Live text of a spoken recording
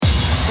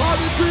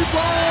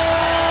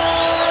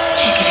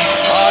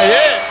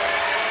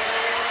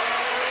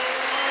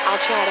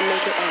Try to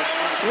make it as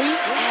brief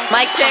as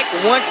Mic check,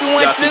 1 2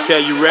 1 2.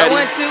 Okay, you ready?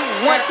 1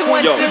 2 1 2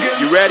 1 2. Yo,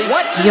 you ready?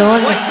 You're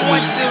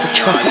listening to the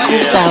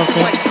Tropical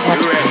Velvet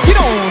Podcast. Get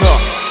on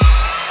up.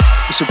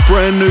 It's a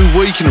brand new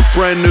week and a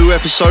brand new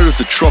episode of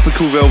the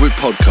Tropical Velvet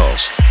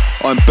Podcast.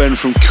 I'm Ben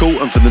from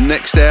Court, and for the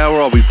next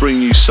hour I'll be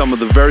bringing you some of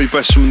the very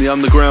best from the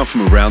underground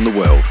from around the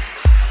world.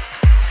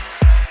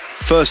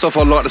 First off,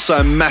 I'd like to say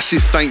a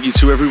massive thank you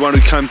to everyone who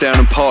came down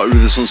and partied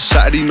with us on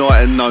Saturday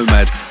night at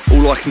Nomad.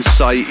 All I can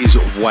say is,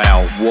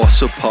 wow,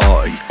 what a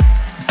party.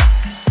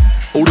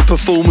 All the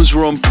performers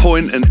were on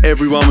point and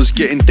everyone was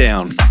getting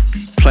down.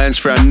 Plans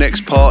for our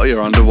next party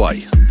are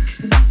underway.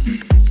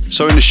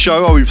 So in the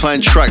show, I'll be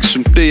playing tracks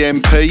from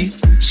DMP,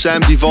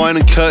 Sam Divine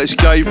and Curtis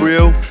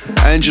Gabriel,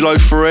 Angelo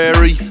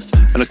Ferreri,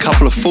 and a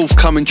couple of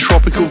forthcoming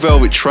Tropical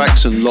Velvet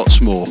tracks and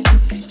lots more.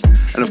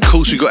 And of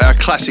course, we've got our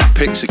classic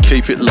picks, so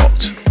keep it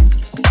locked.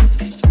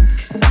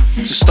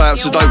 To stay up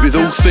to date with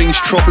all things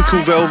Tropical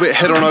Velvet,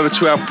 head on over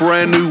to our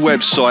brand new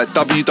website,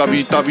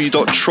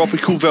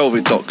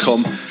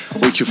 www.tropicalvelvet.com,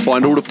 where you can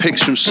find all the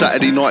pics from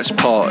Saturday night's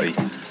party.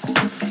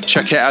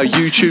 Check out our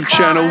YouTube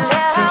channel,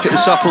 hit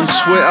us up on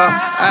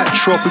Twitter,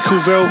 @Tropical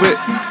Velvet,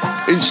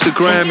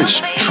 Instagram is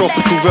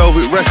Tropical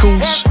Velvet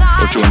Records,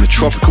 or join the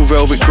Tropical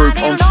Velvet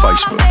group on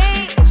Facebook.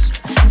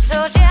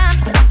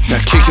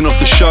 Now kicking off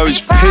the show is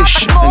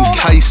Pish and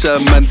Kesa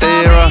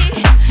Madeira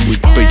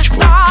with Beach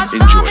Boy.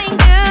 Enjoy.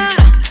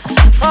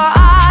 For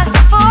us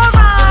to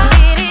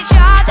meet each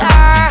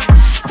other,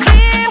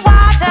 clear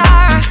water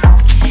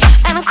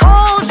and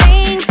cold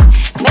drinks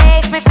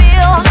makes me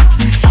feel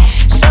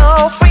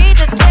so free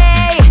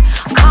today.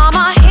 Come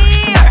on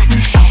here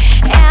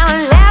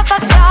and let's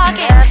start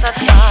talking.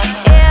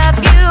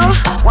 If you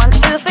want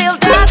to feel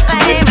the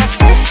same,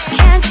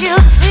 can't you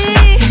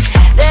see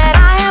that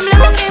I am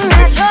looking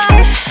at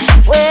you?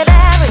 With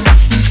every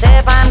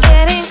step I'm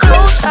getting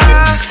closer.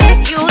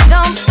 You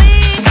don't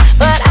speak,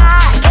 but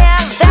I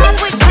guess that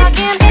we're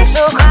talking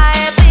so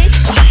quietly.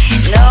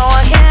 No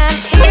one can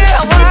hear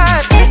a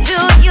word. Do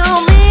you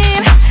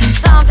mean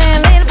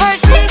something in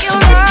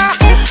particular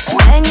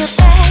when you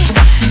say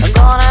you're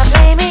gonna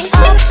play me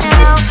off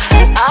now?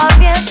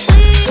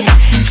 Obviously,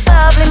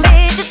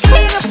 sublimated,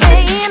 keep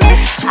playing.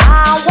 I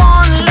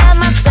won't let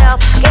myself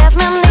get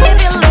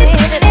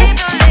manipulated.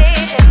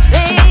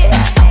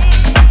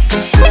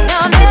 No,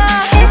 no.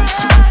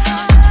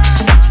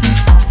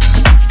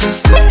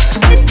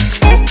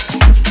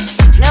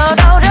 No,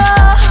 no, no,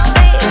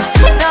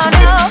 no, no.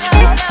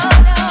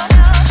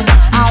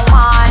 I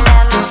won't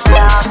let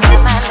myself get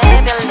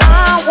manipulated. I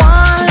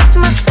won't let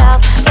myself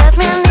get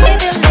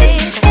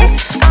manipulated.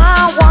 I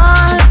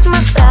won't let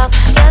myself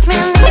get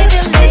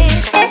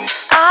manipulated.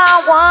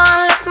 I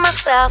won't let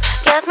myself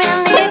get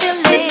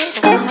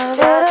manipulated. Come a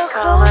little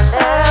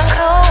closer.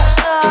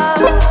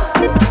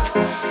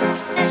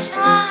 The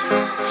sun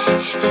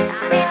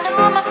shining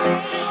on my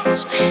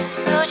face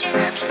so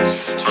gently.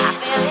 I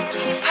feel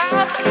it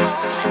perfect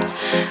moment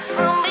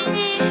for me.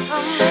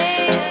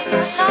 Just do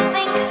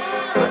something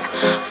good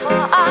for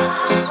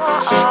us, for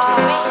our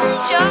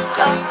religion.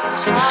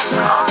 Just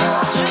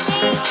call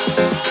street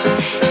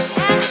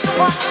and the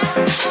water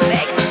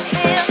make me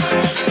feel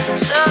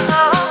so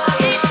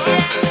quietly.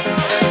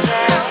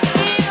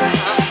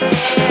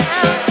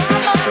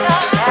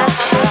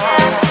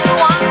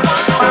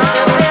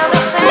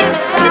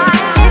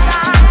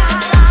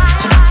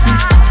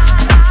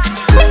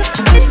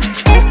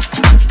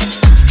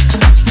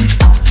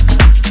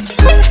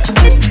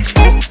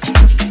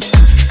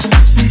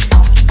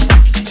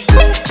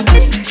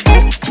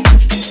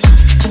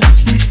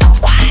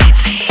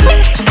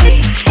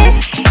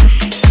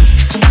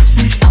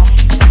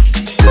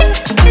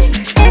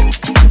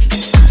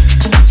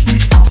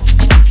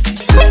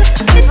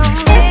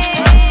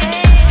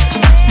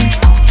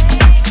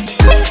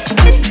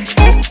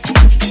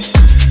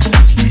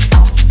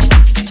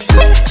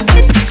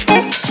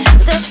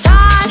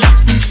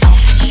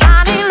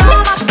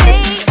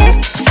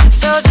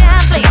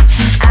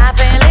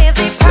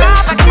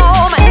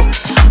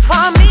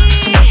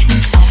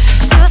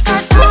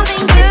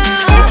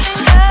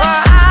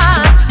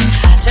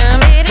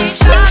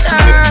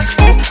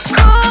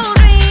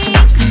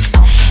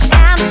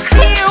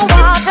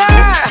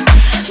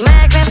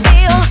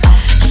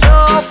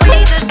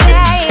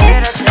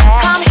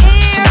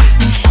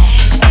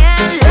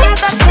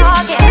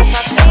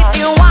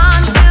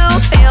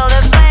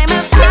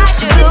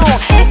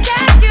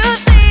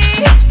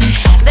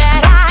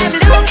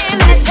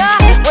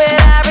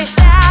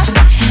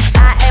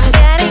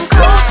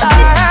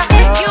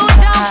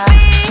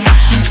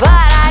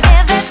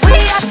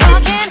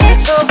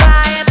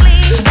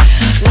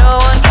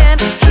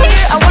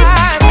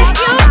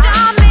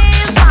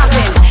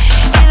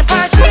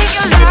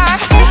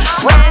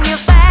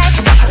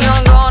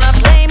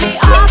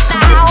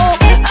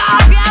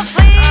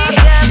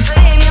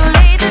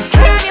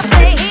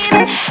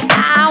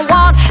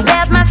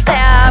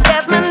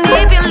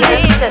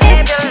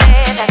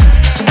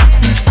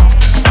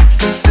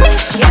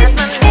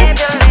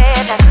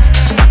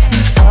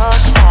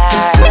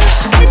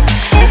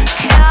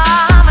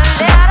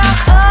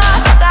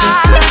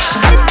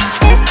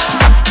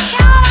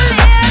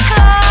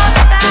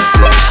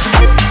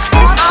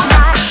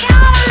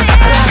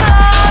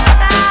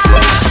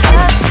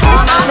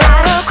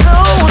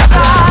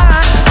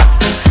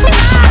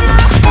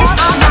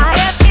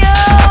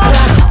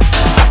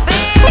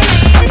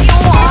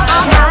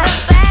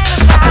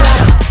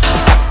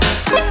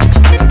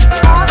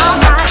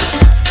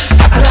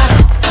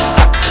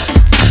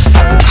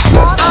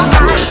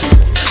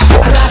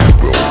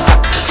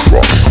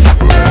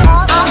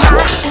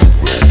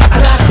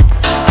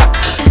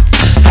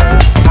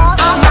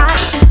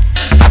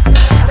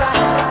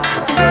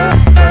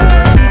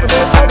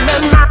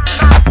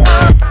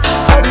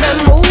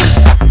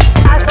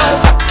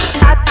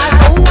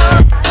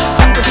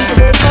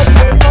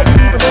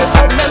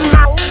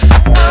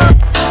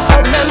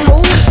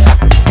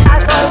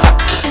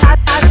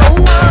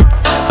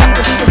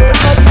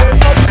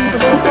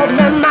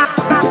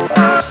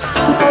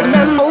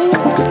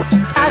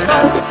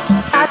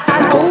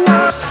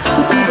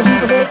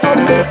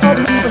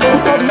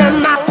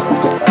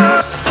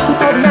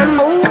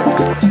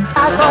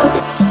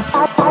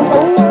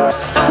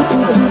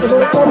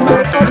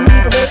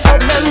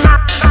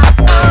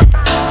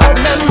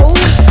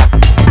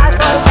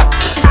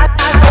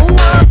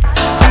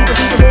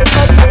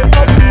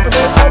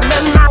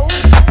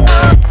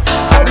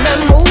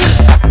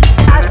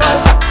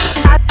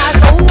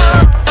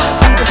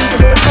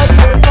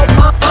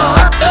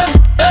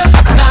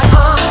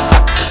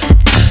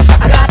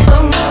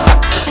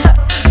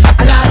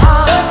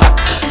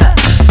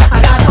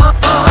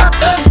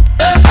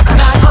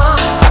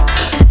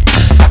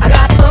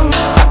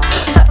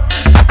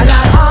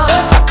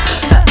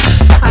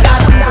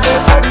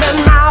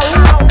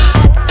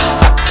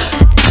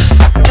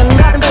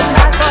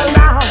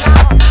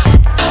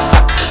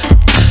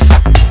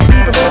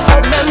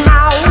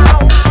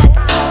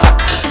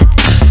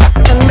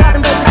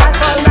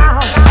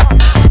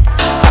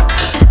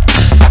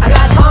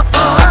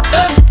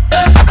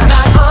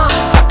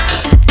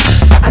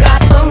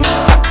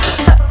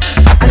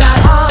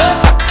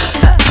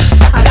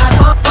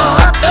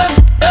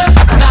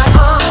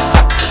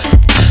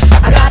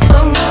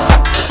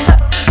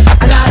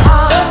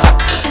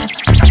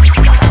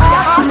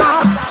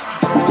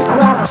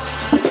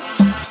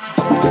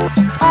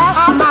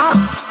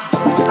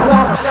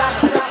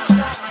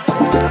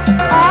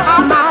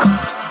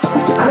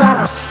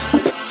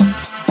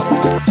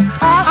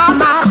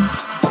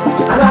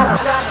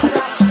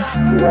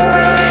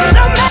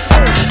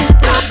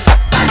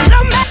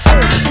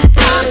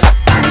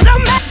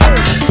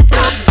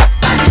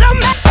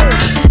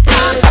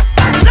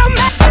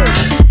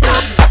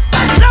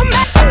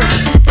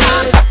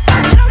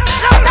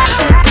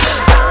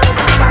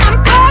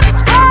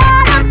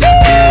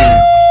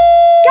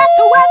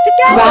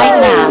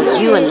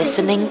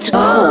 listening to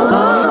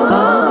Court.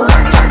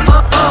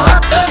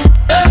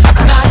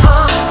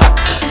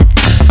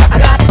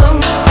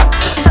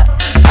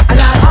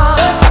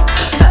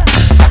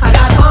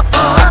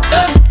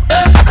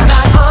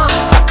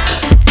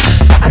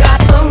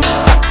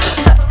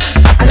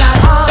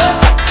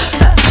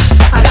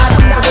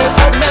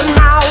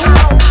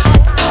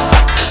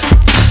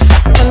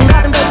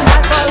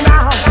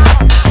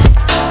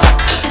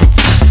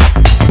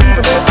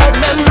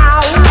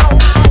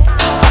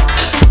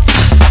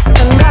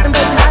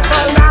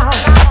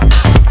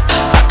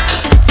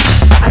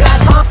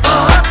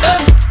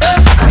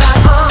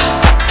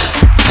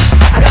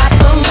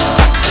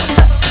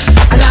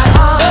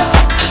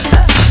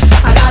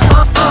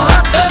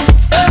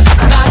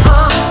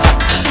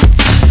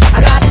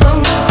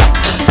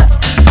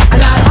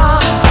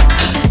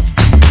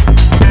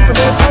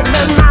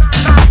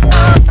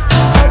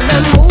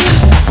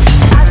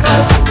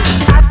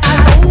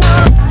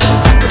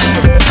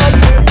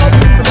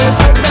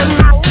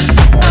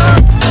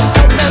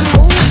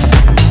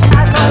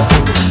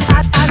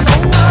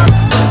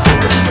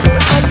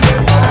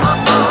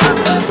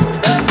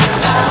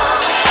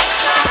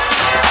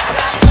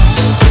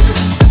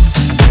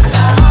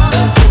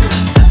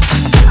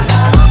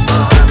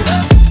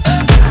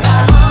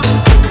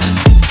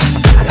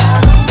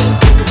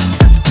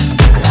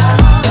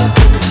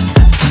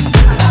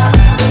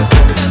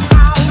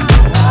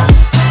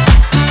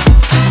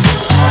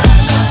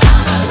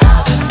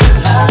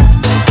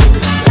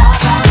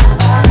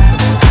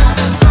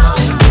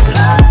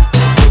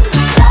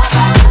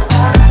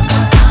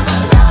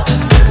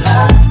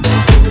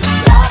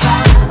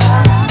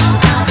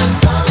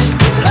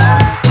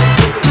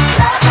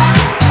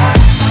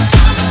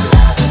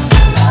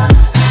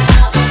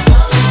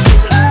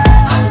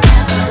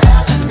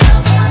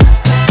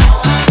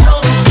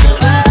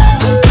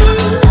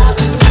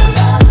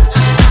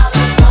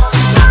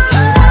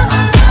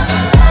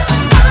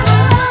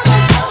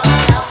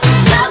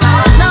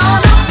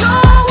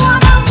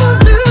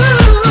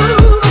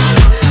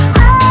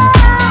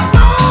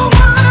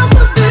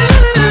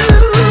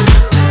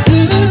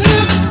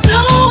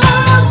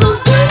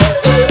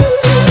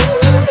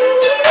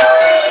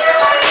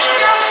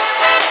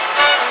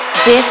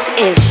 This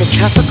is the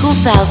Tropical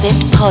Velvet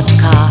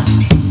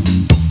Podcast.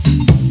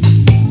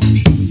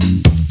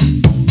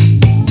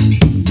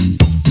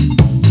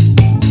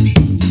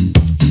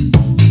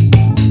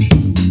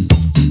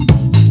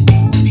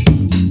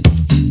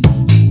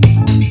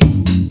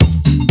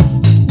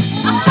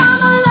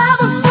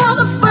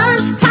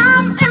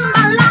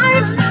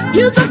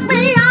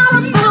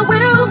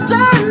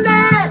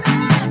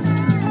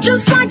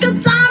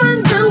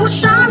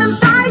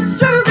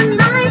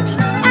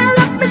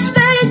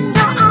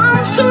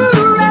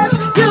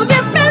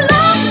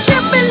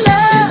 Give me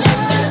love.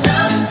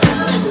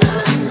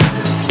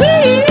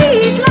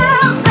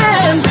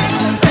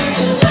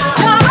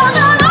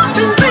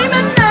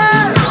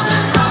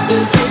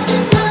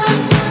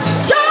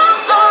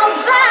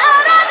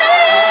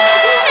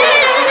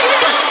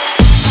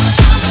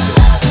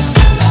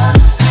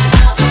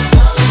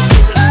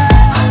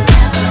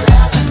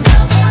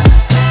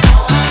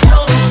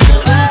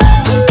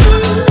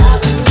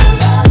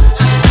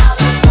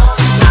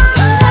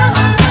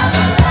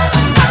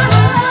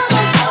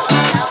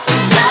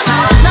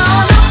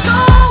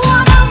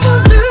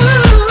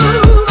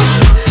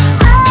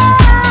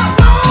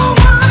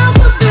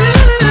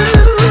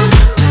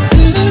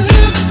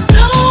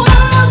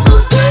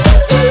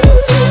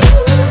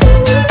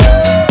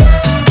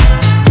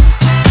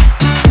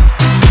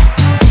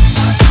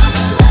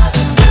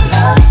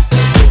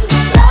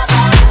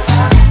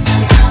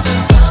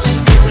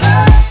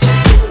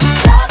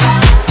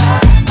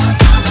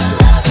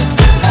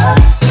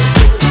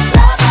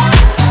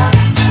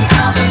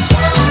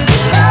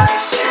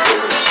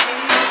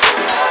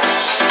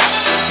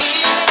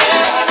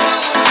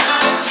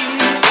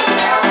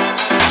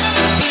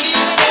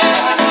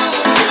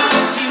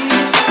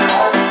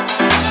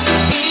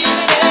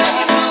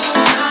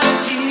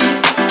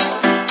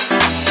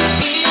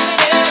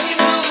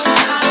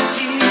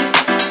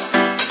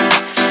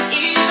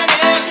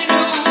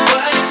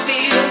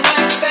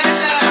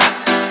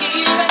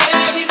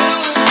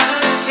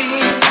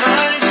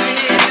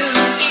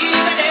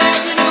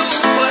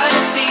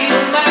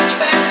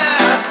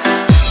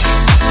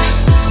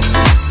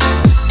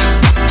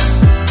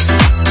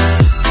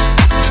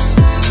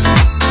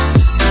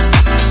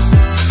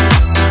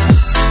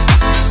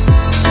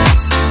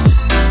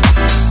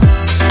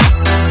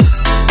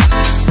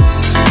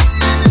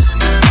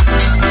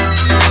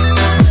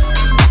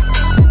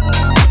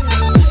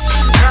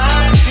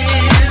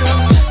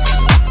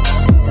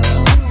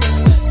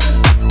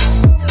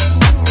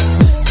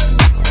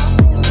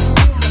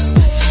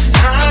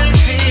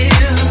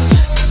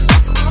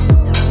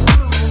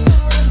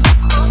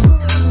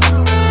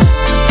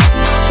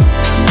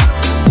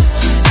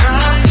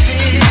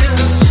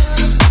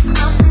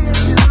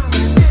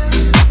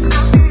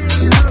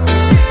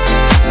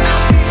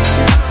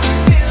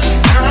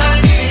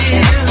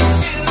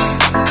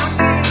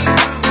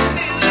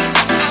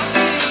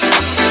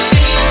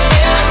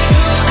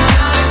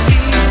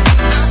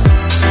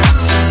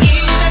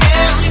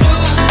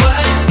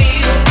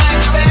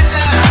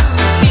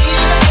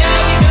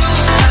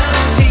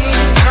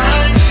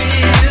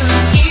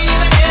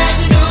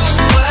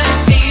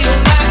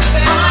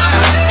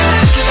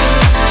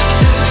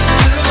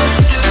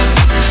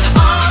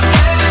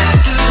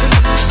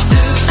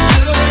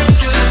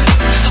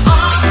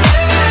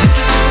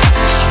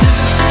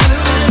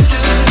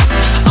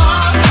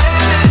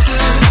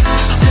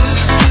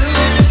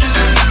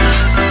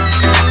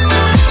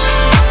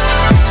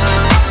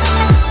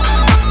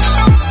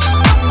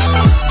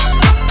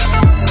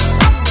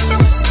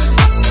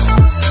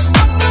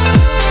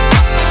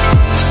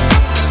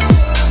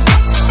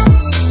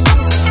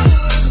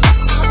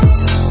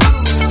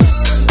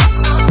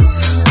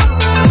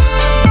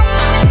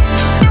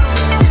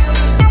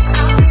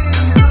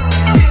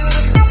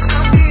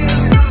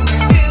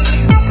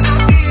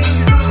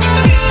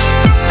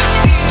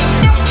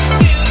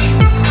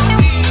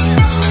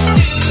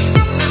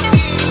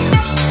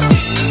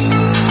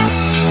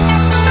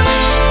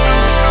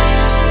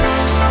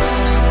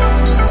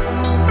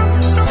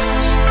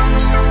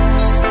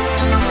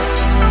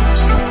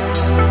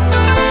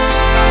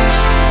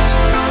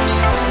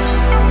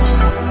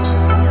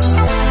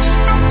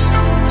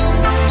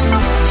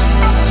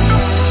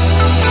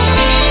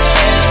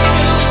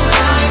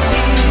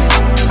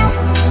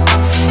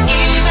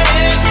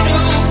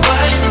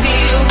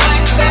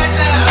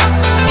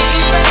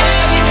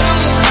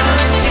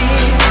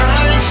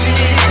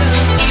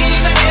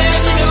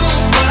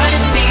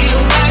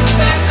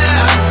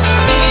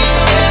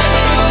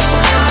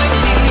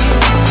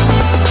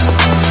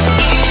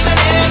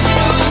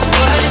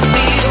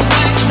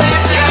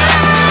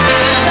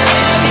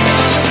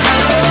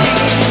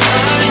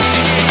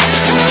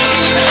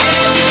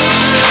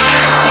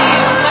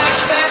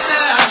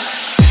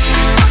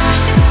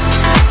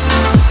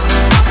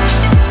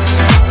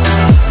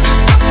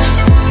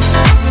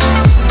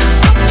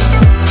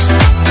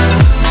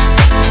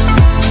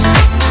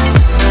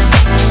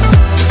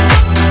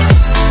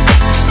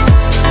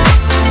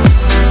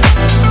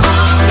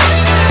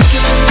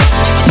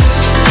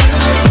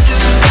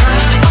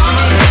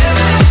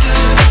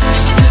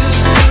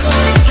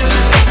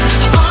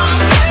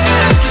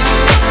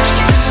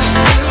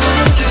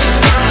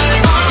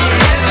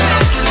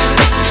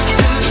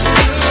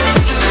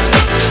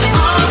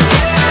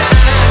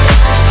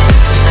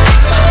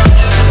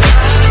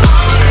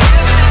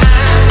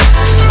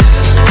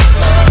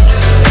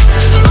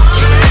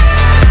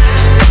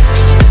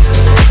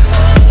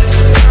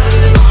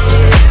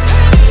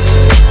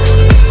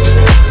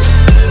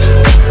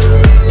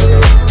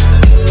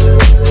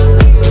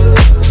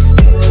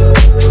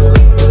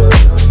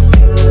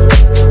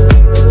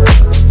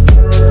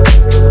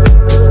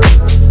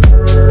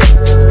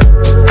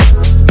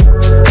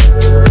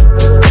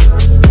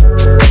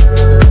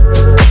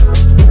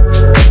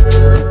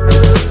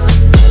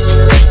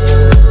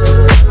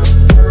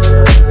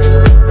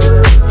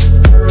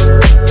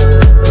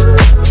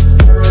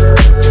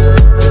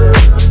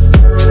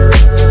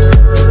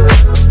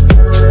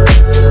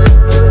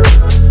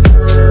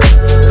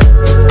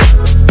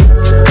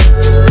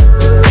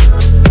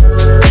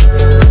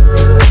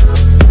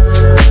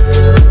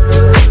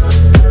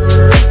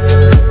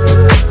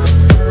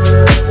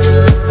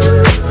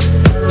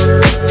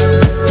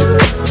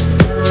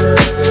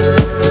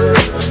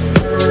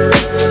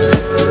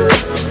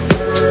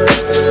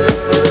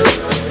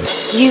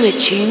 You are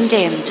tuned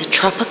in to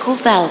Tropical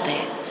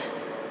Velvet.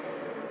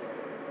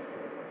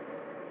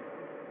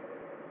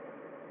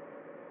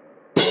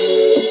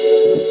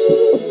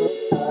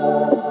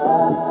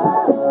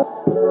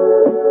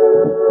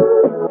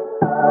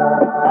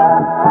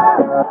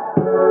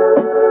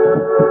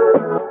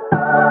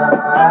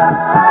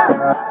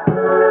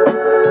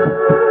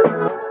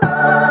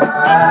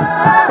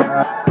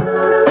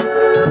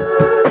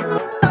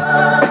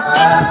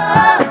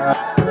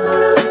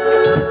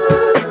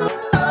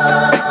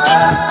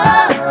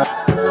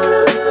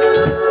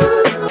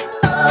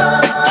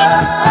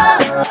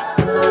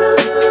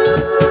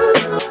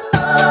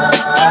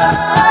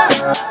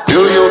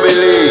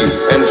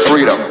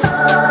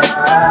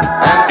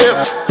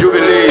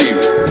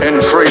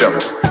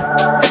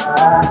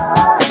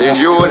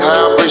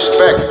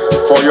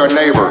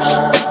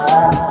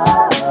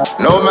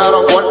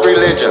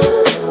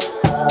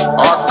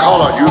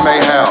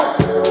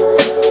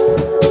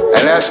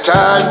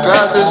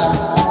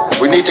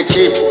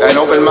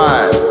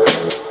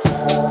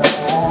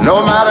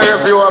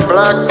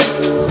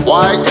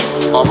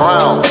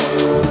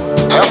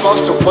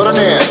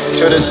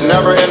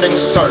 Never-ending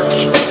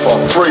search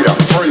for freedom,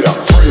 freedom.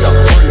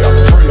 Freedom.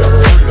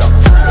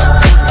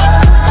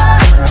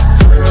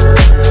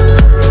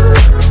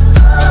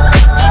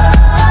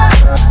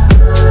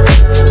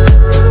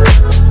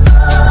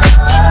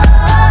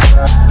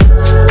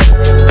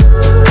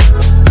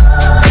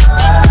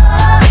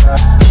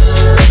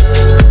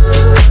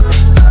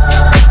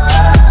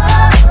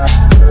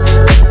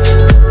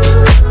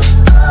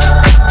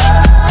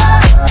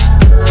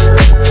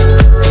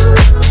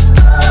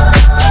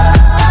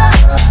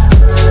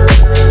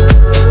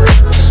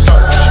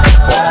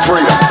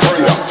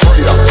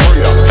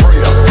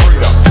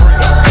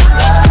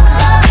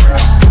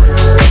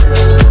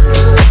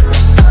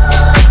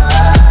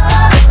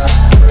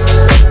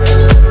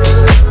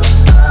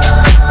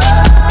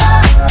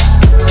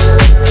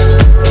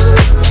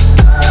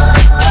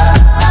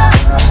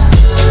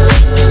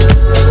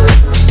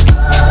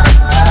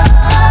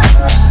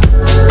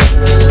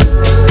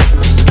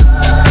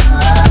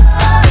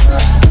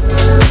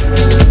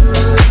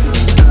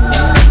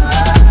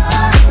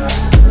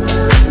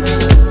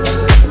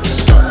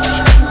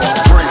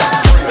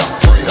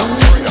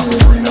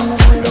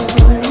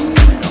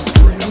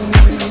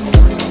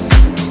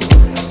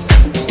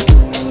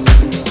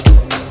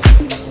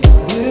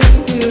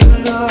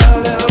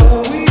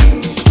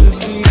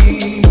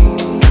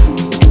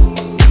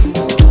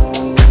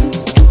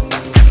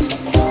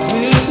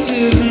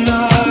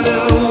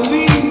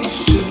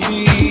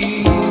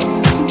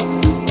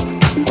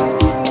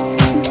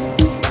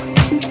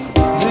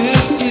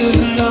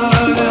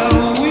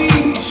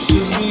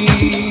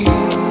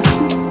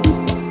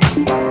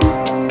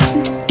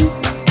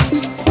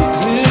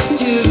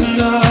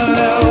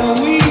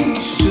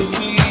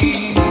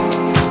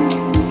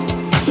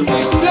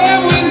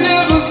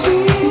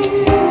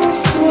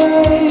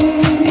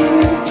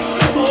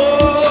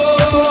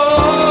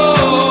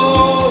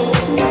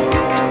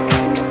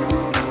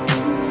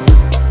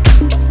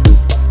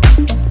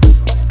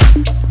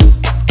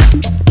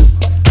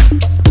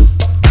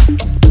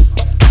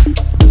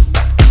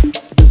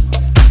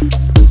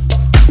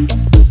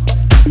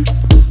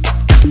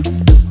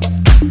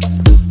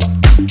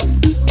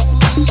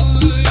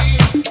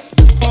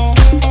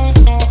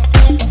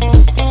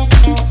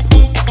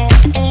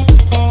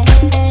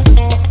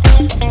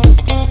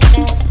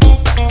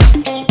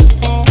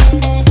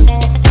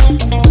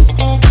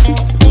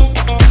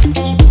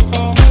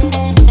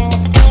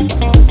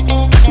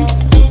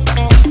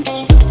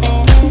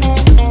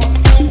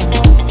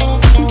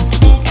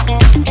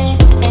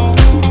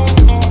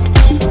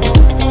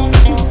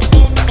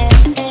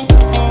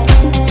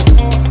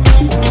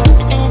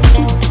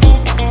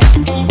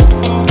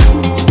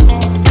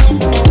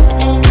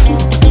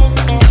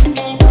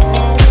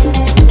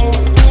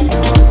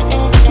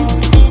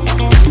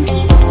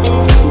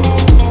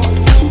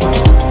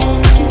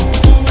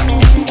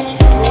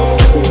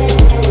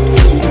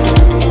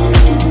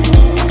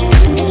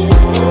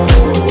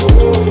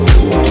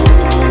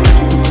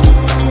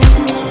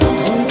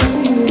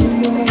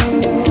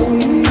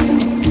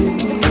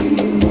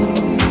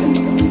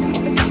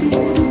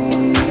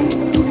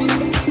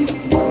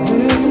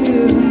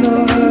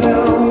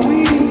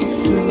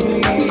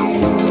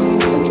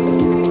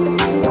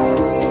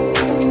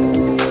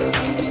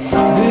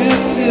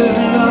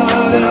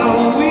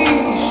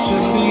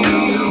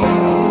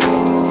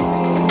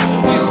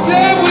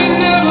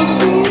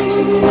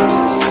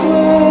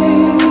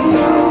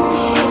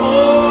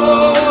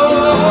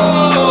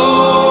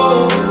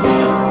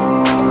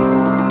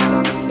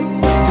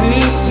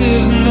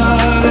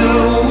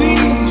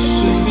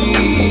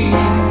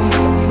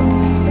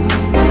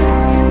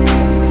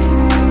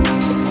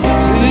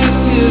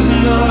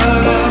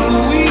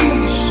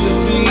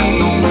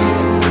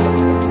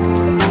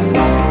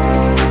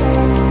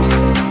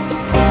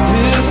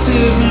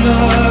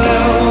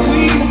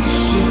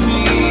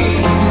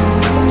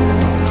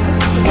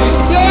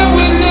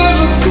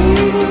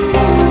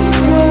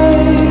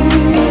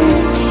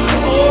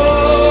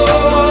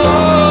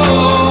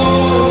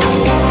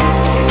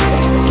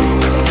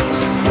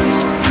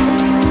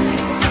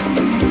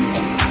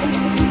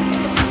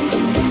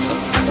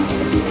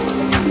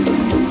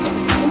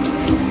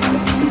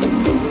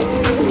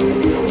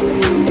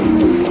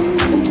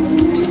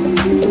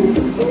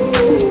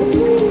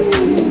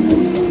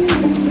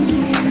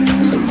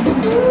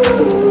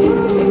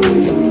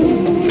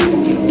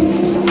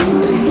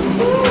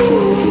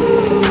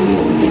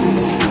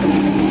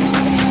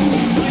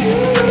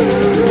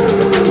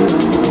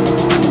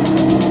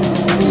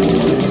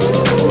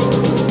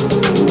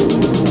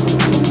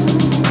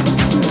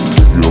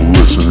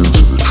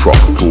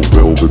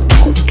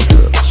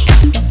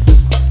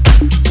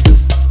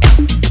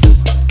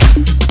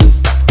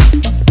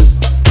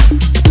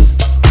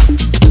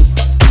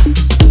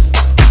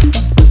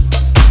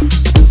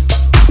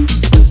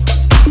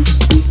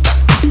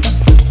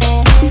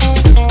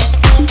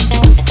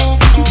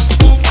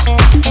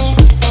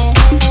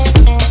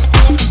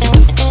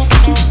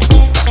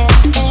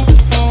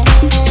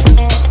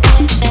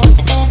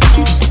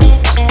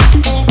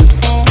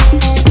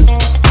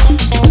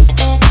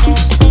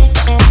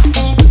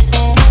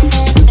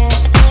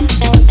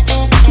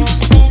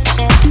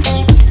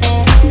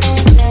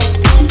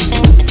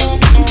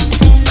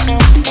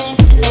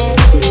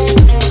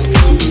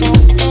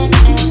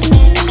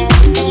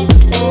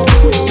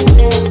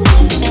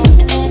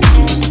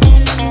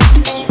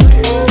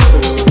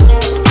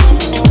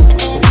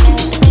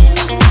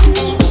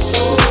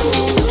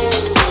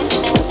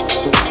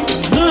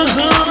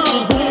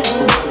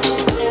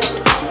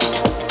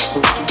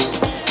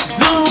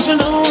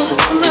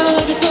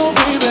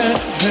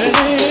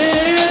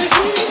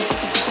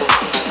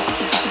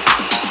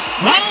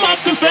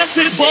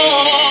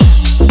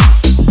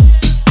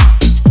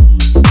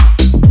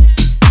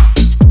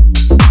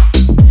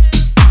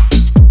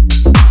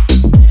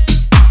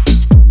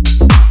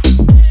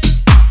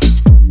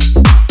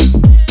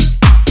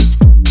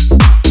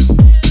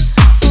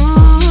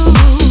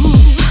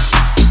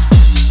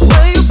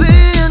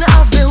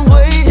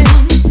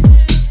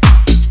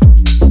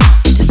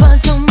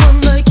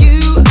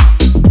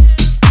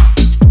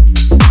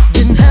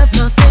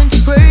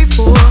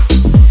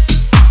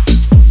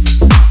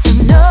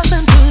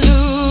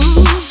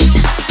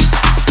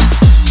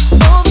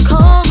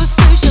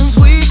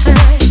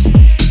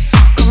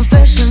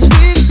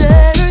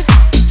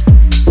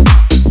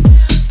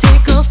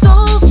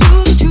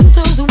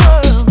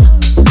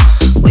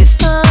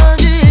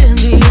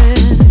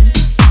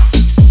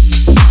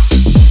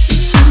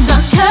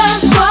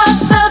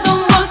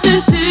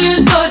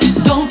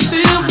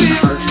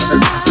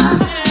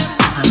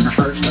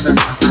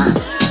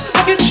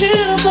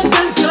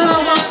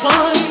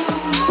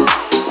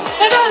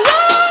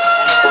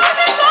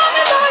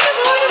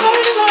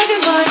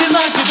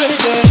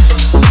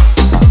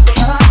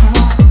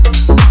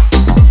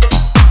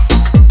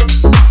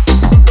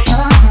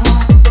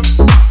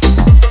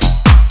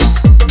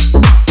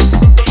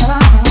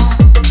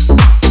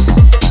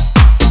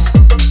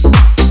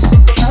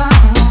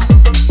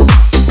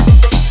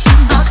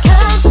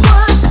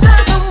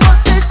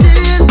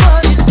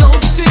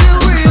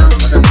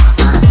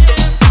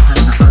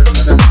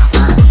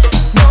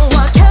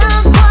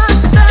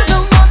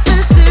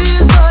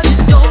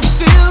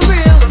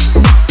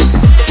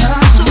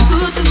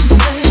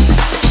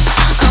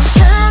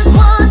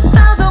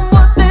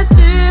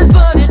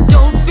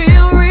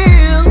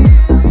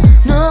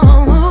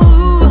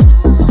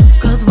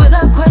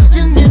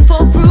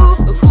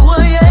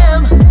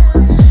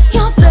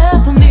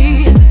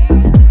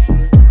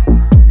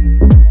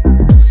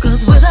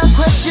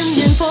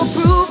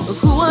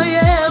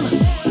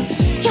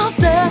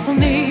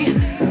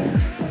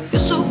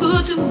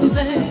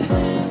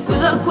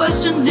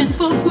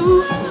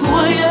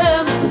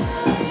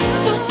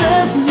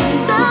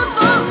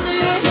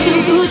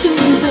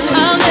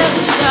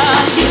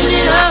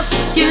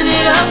 giving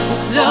it up.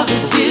 This love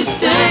is here to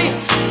stay.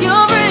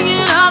 You're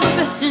bringing all the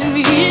best in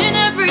me in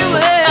every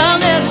way. I'll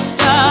never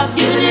stop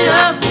giving it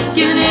up,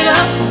 giving it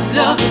up. This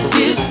love is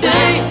here to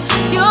stay.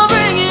 You're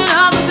bringing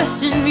all the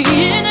best in me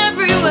in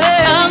every way.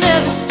 I'll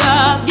never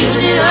stop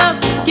giving it up,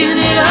 giving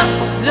it up.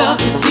 This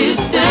love is here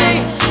to stay.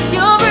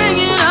 You're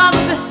bringing all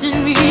the best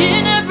in me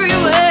in every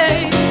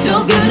way.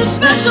 You're giving a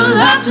special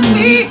love to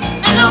me,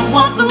 and I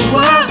want the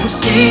world to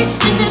see.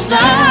 In this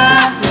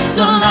life, that's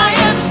all I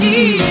ever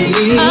need.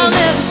 I'll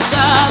never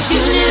stop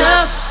giving it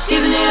up,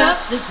 giving it up.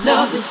 This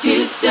love is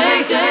here to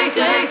stay.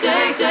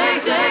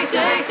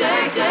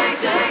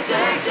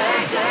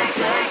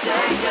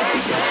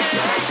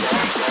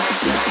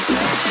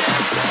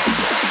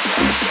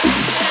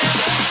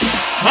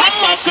 I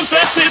must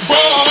confess it,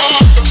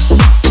 boy.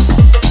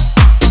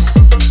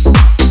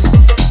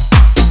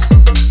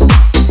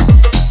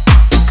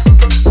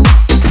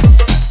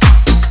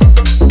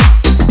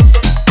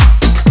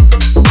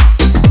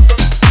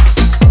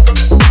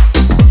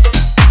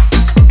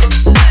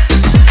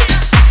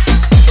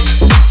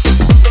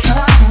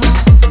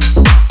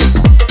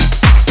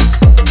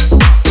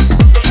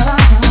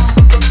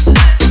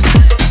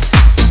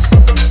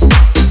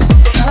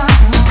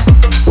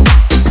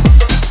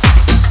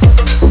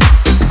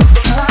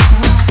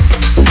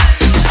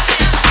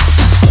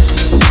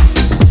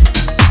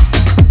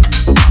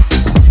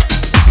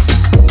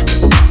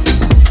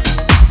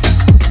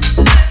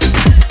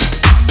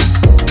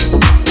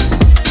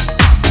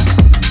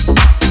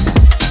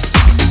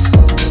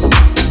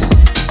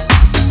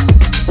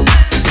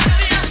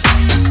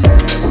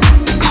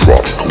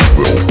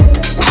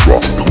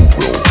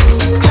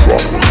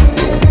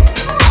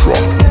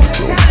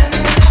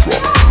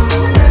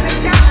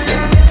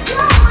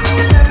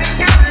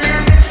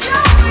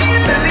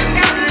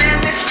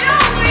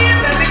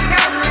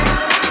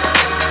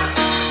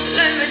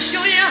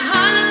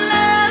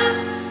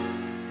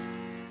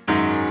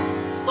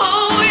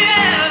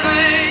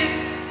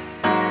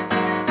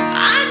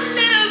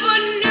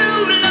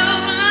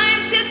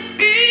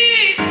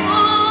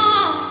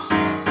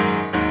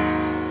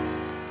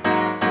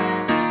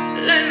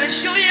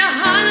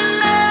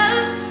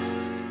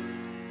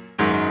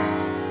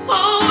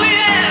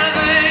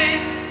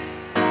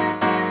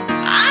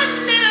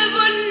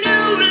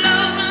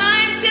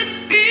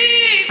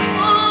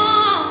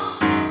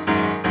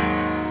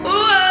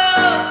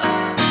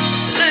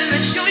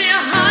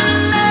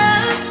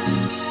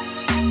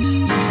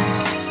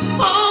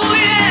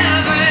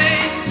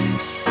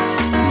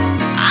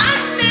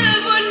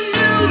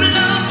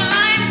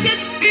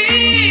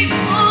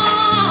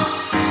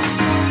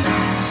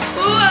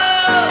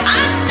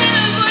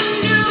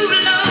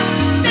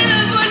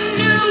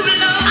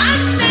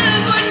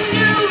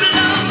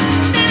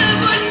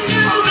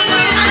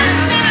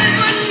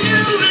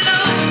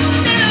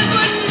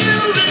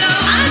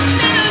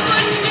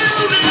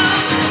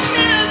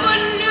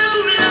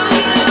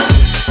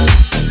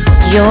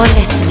 You're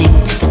listening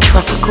to the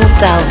Tropical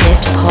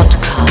Velvet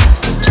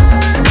Podcast.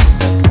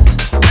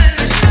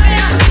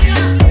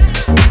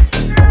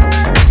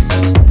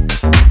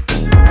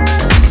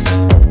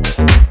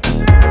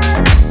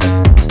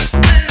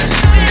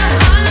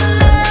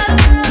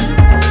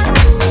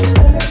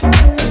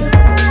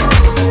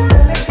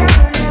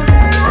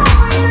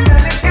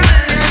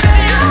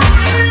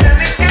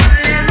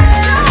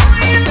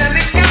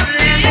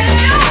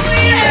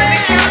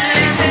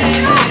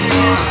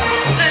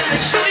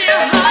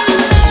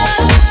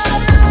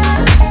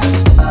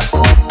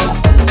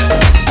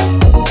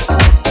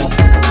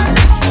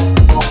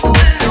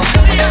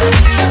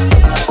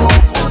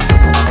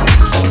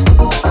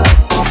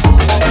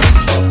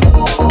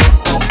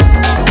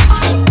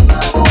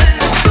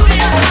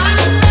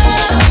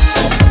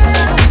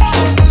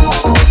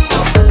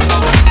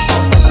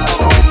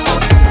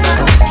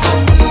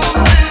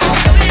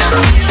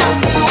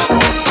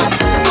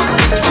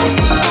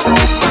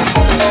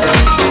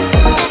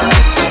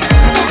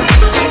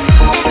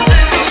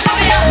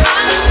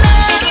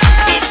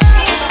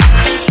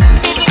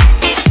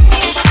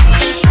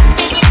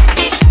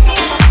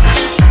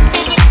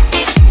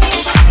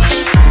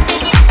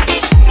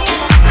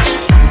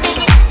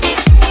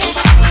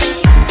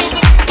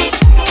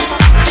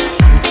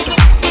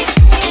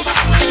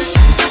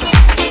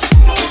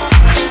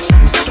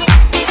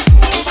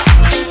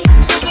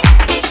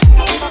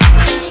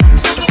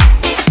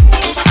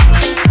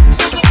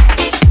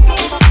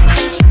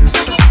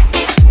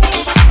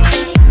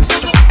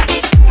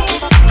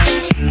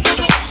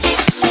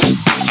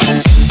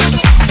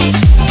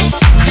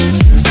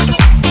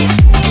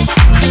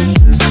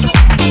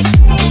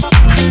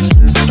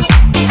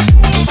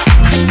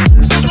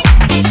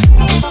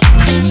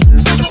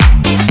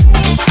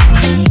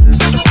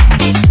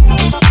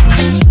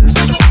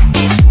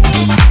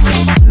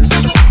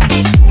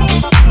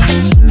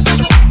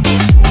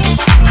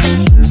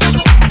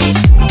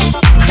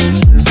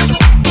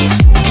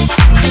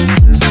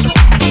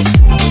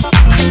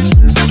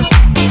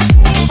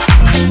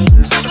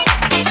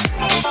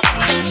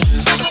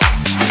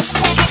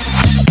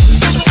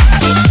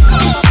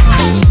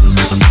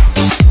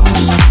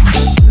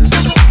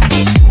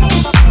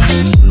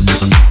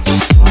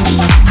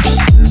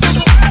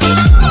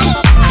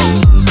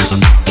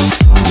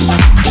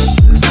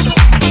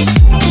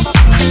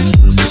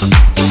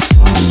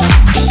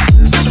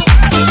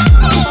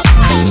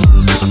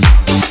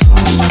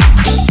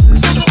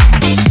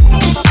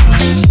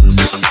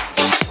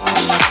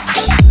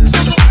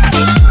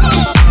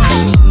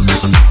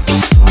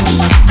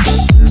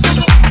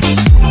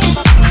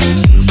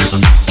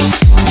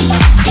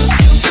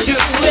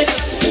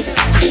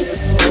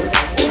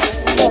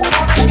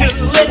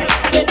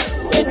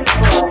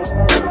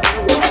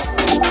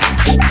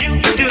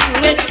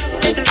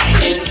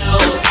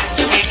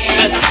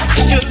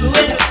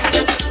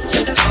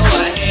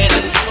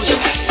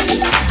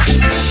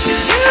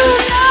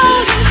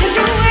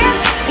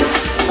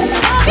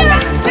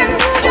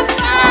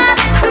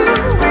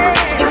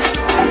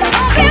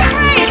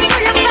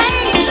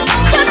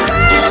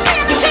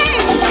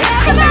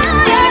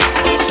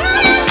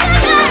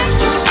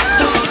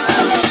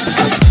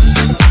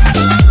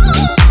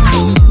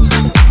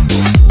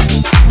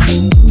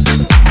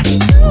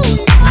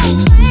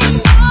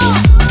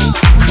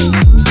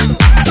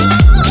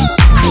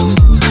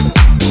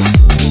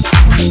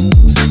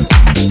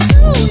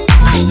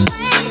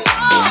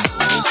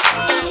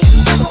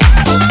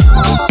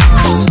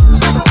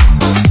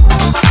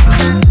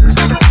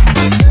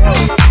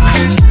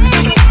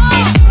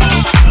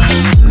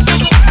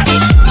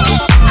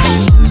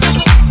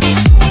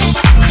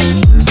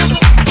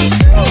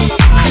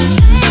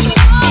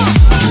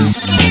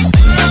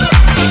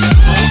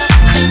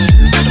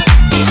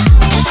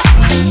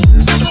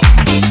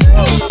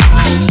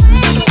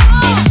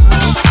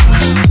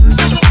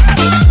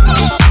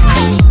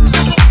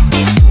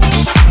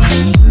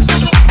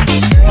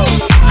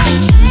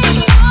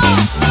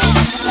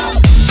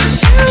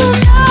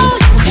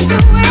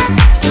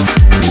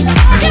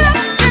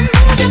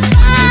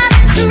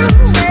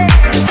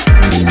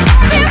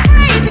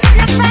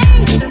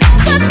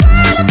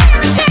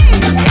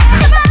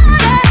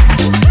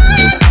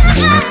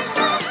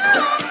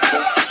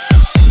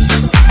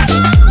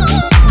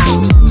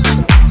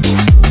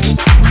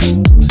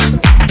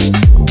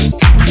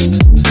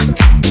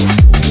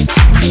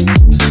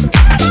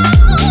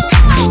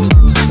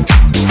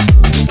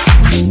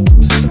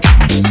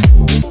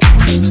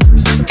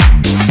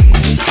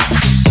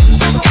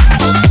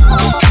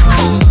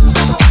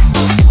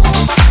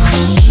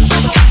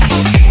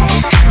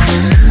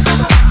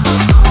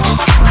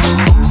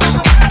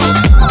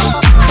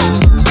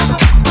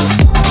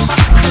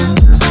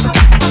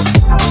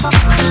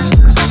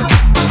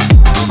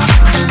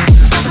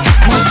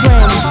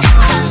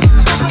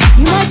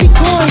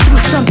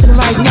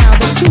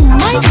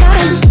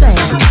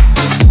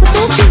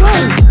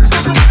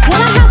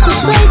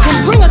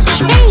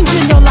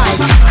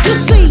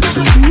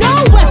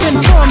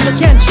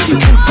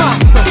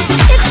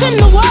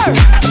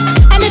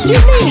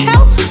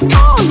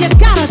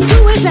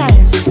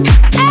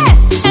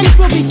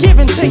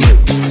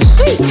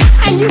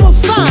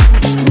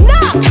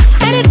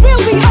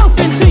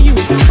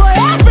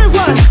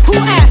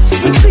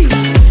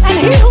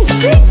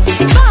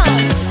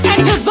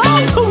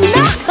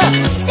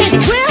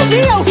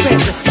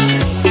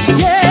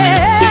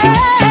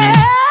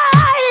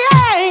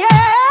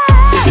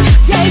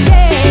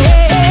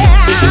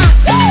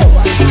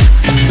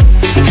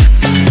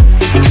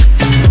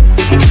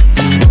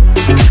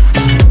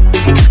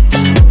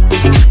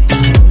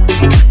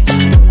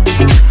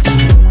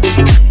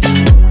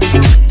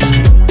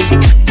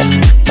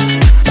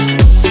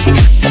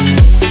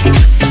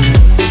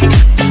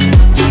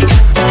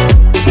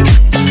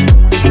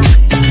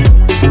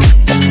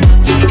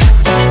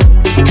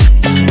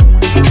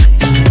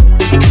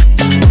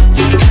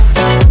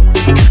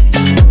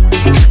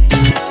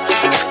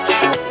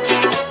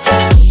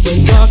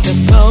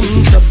 has come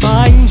to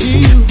find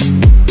you.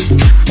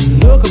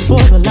 Looking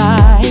for the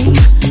light.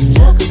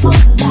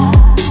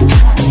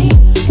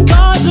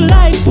 God's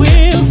light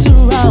will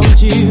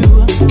surround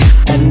you,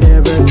 and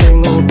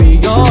everything will be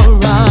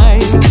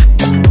alright.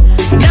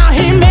 Now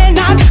he may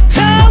not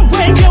come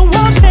when you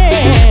want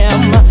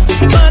him,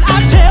 but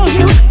I tell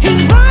you,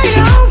 he's right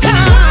on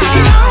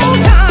time.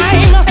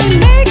 It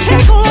may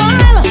take a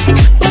while,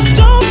 but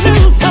don't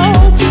lose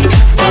hope,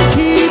 and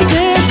keep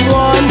this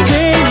one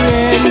thing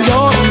in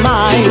your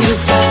mind.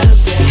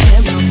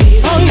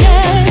 Oh yeah.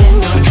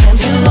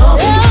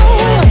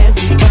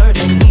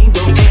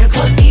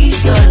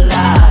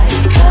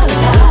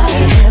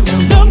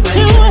 Look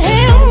to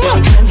him.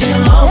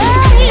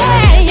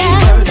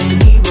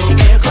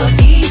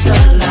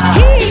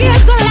 He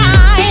is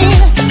alive.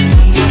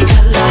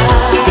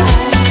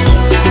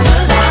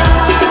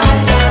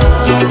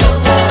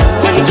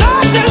 When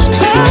darkness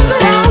comes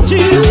around you,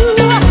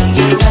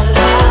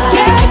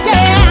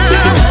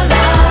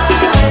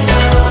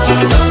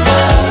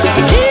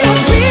 he'll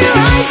be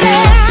right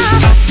there.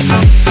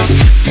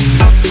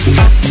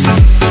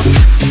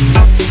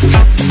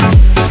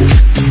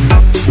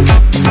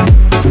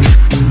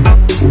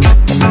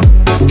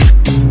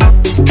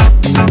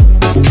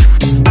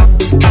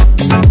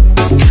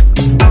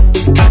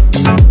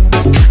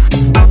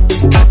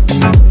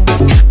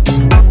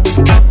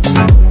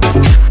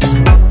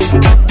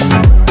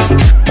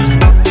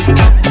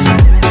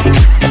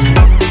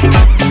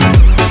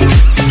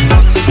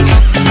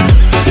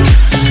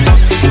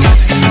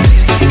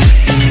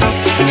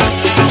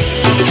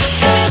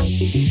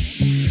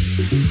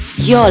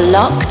 You're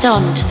locked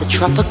on to the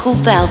Tropical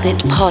Velvet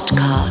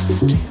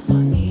Podcast.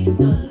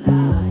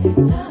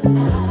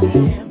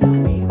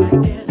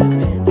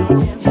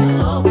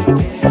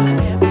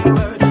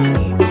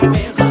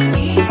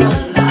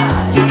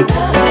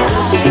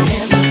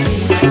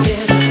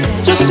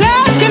 Just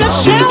ask and it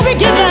shall be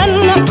given.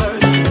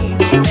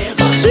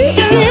 Seek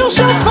and you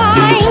shall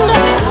find.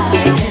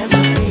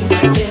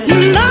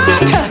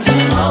 Knock,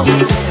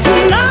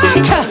 knock,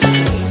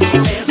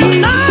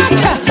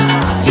 knock.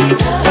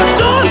 The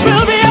doors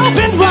will be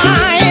open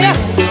wide.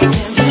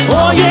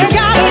 All you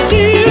gotta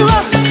do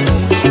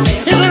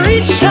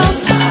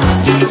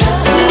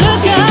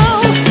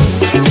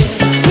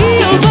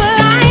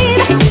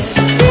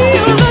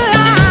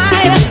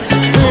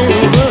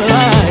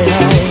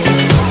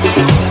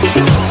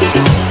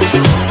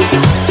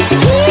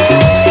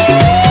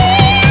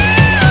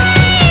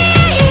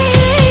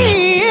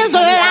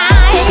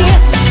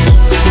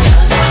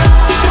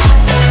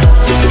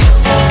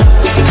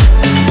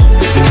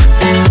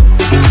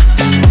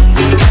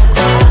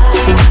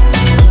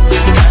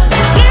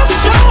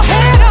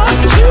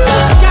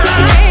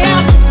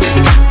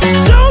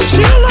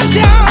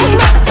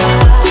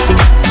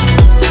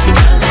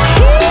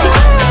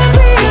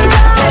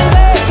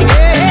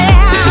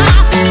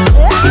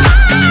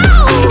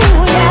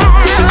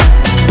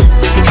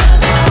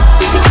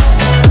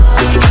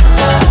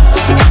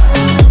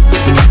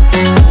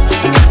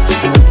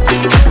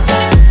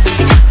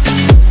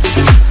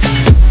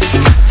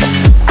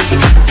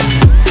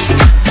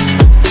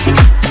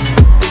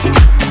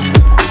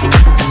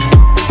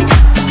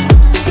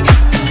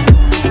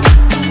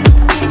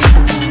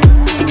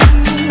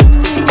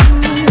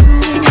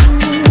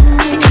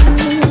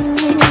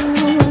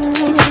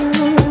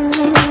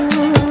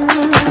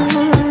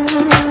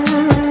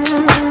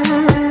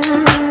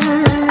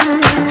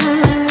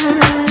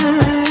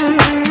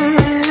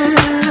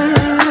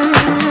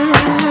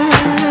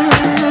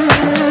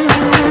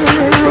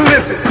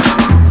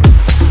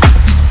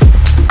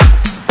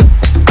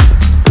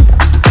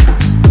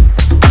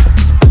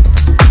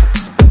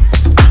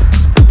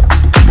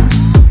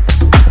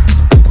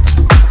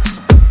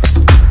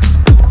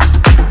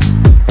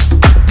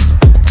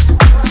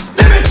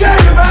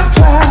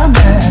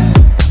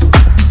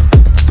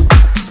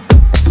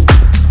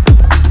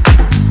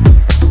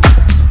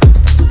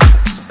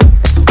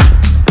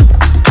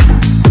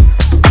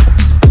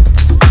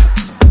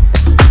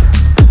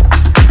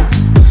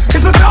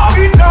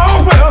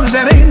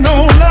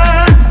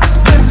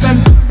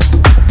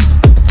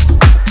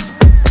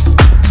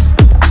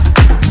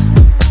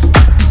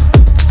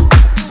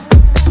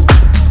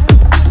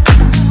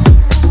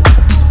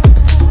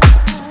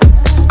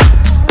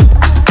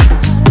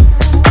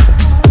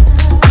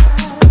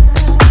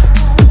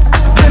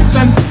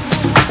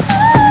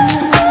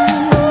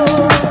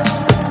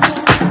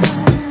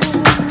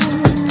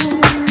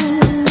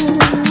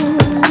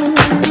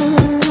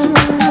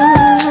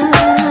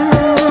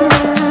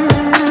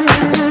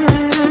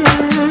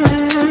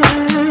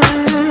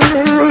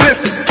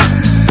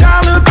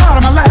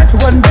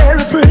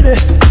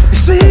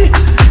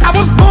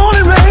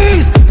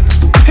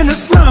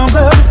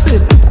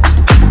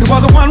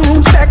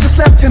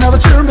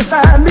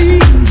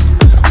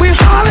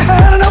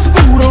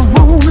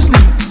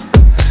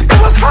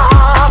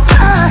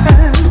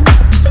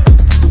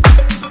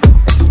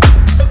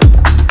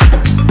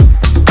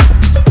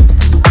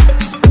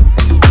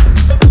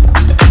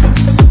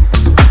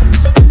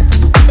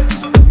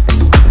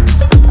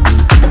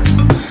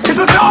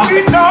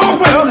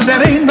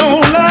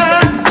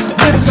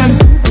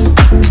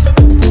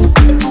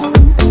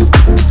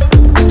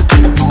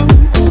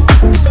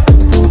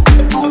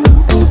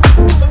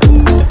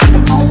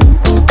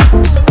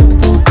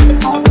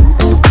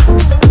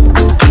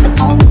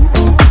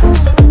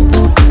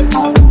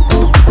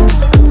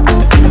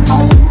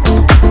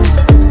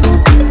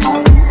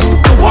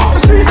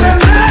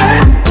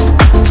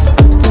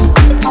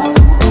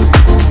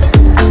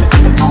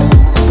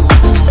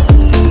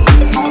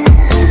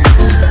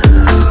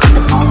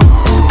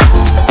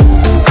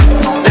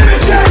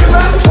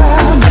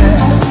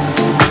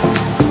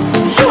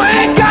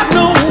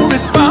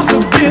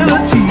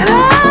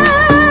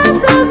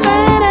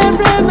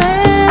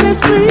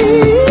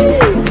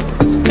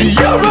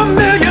a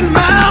million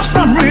miles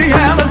from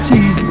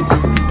reality.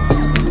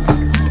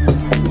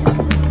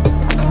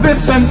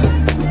 Listen.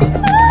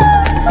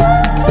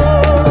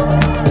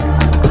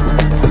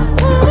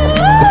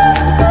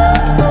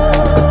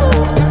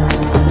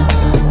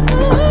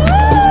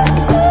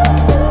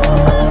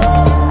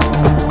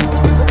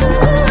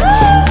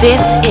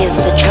 This is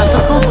the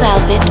Tropical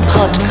Velvet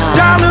Podcast.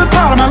 Childhood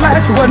part of my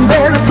life, it wasn't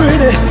very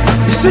pretty.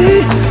 You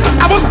see,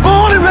 I was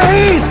born and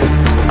raised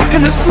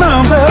in the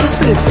slums of the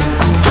city.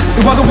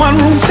 It was a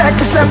one-room shack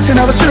that slept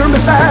another children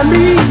beside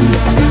me.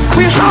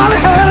 We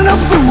hardly had enough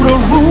food or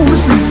room to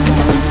sleep.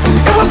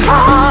 It was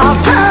hard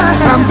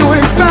time. I'm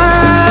doing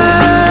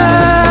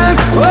fine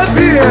up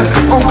here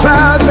on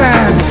cloud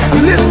nine.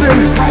 Listen,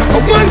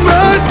 one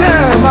more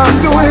time. I'm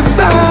doing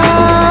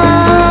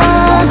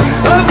fine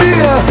up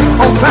here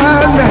on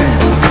cloud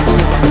nine.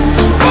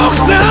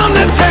 Folks down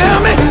there tell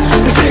me,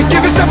 they say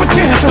give yourself a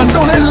chance and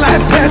don't let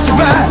life pass you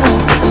by.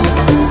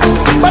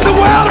 But the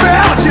world of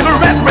reality is a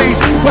rat race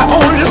where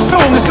only the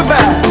strongest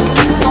survive.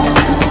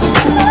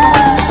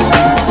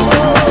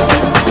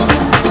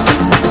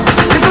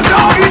 It's a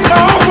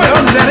dog-eat-dog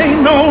world, that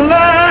ain't no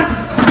lie.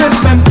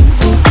 Listen.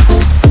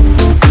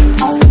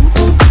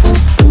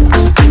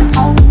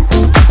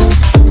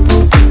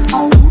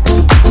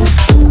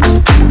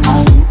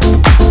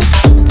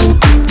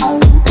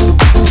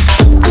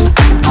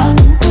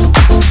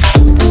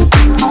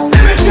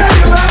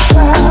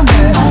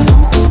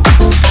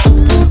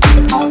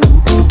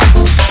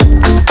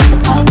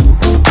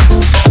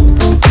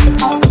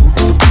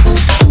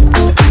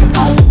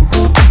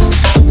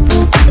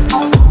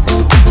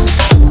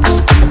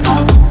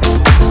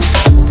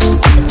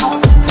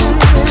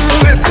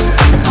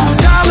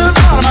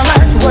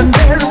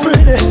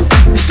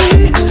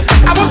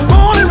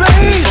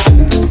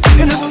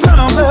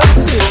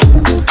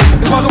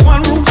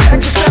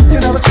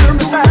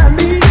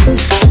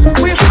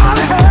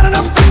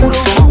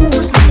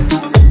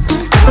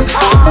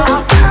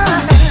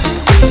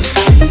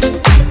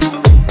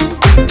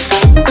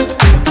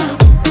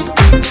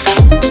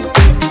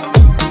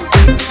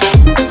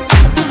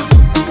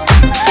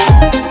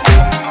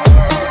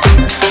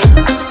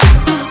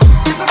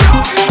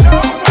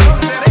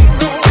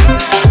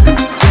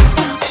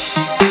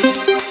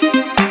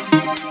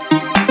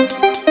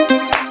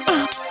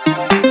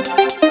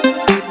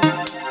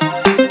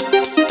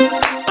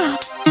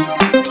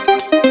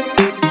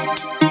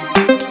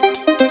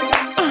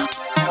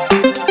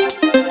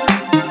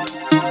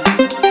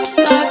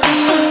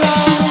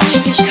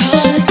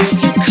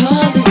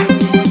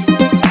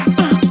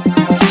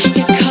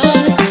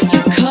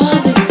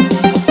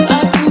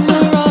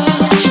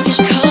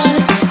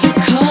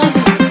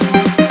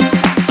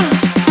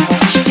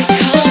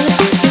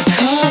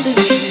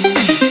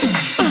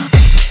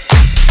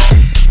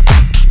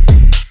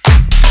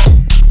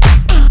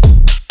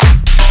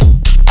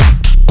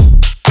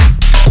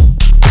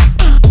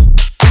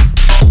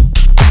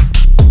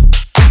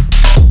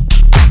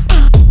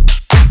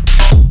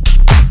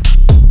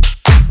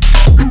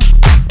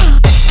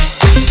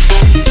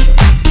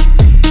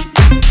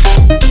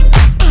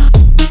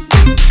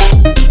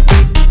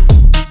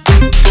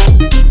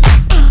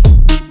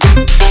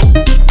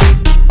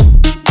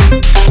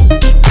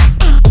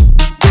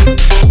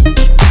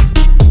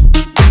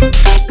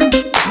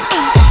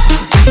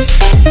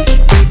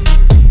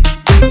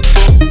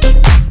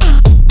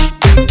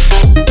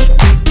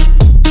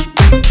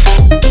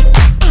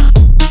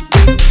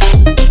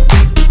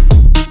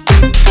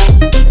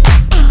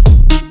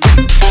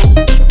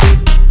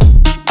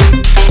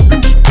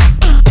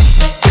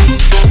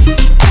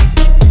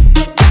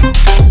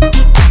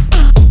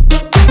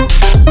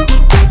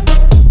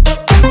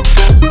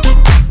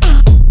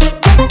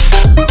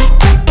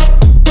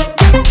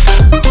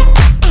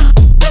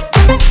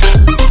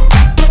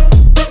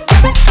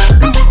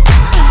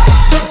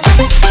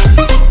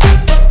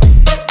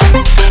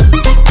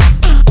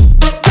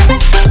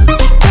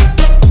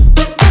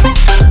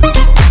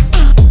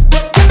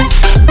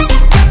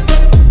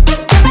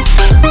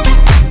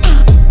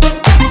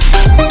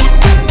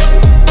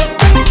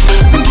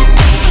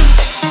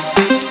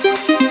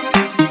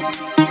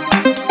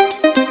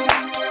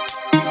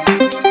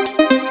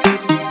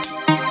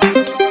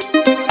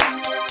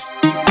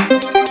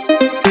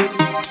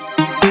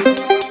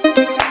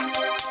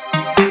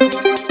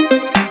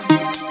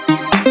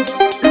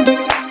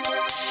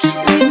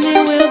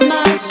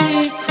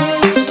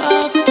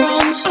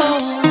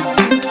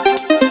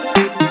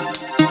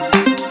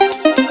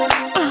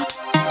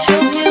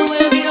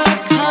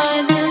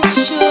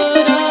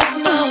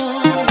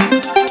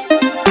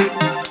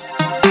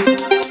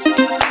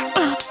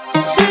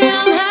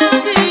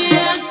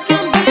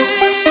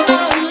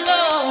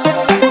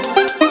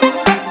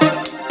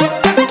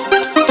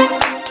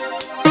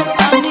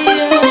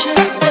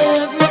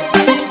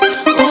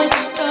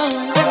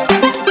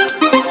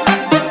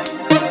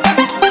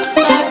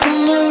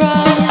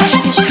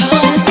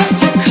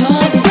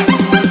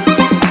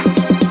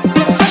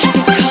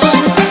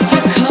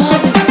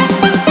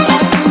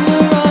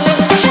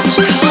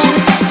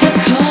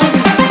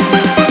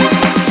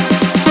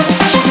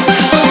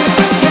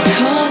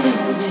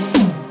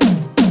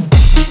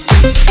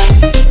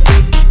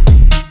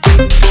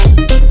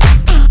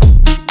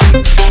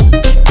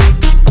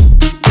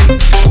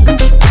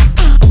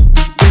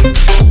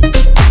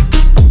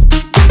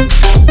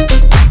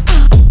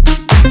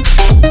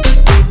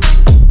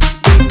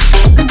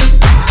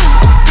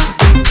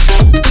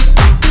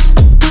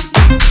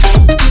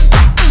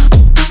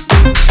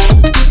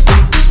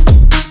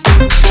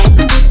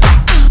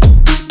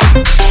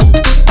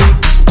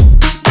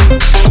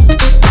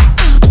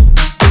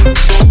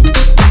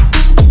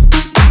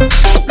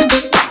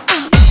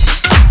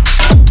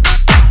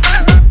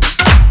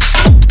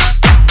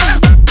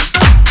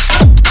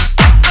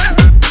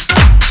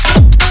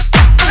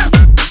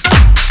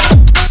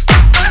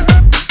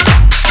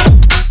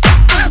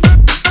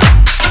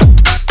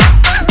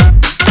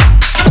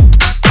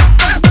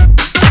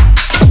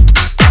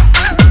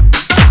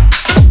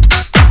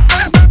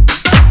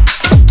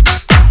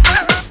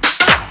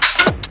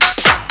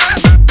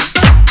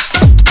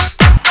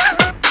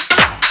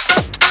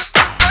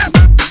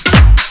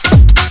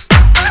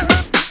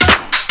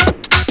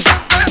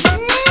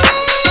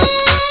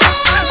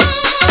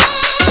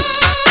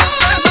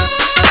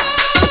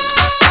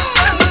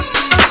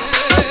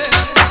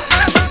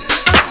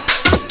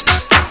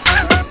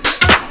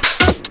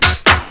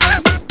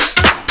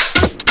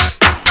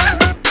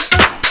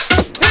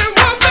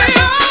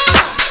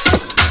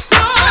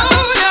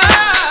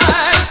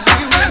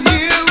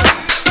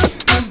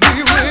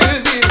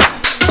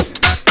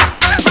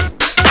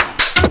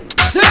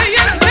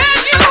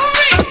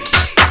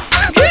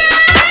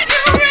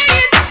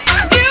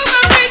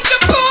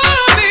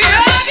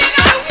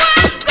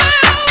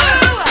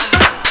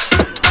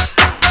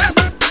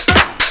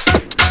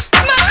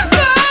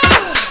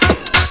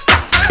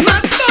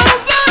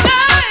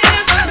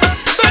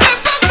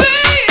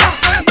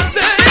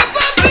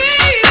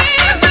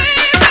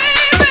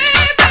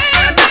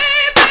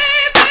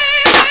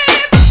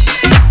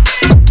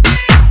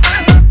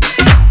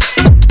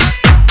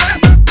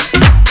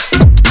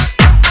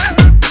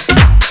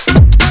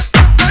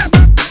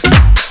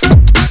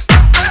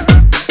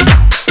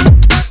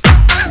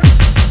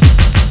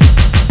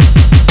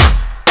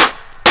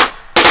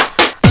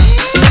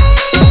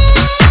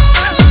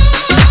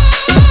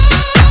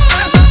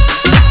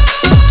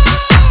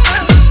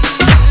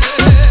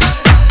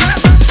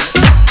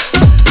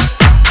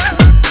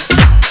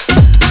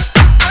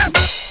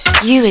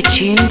 We're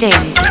tuned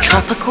in to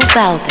Tropical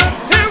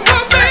Velvet.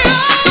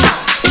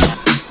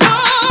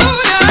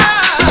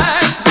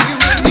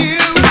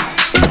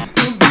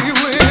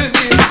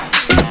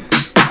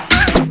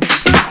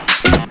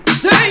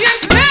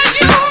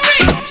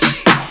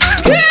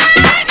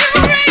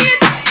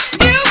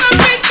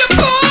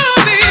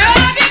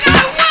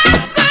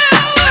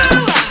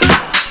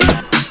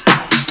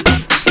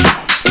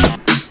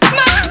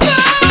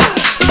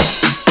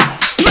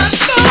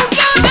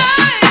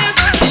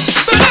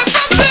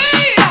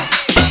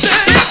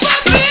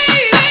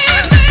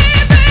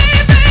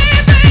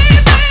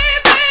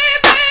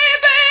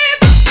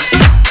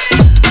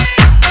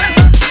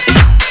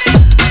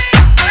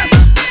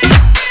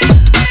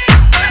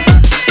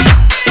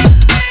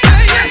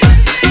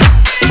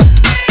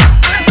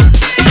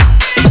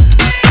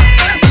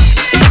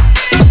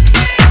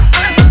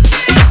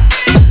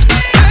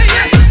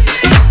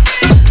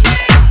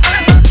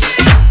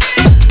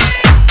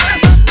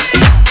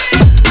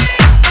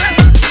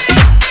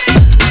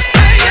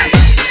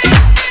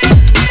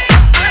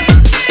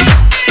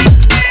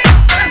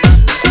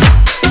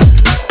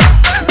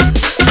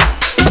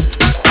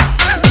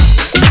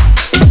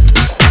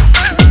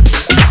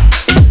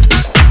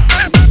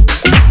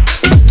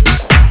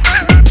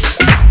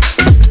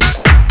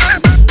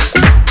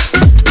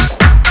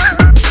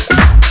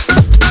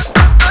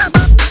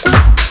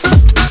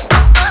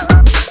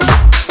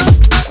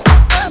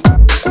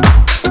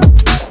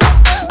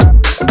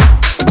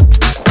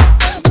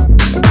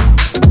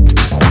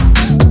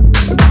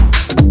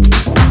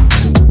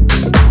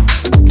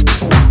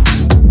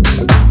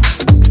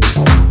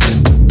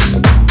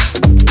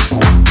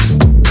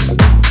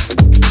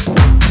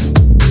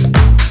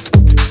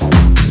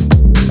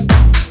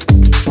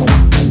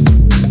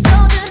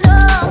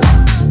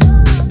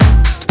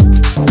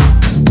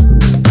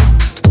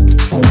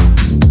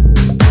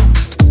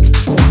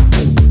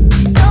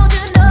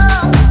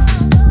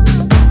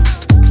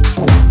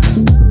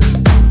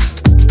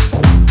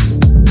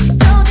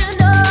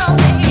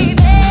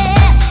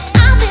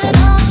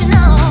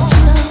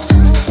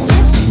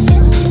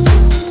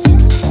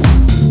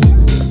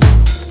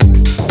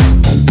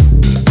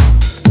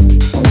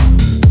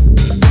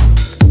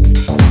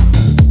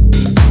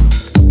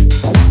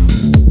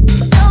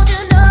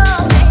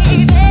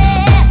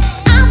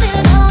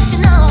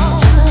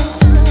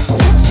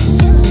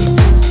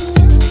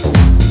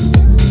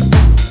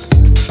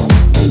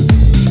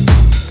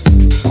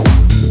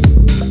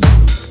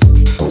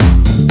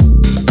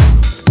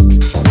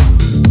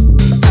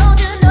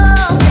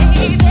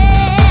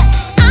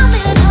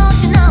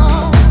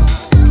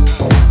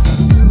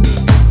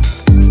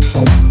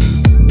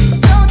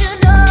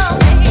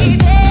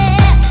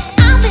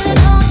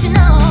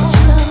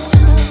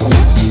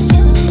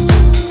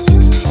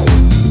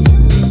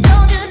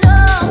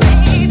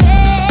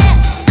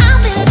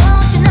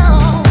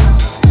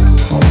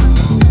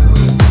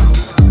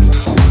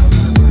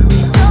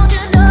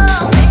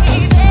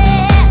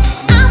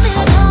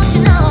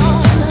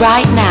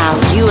 Right now,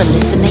 you are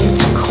listening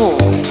to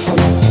Chords.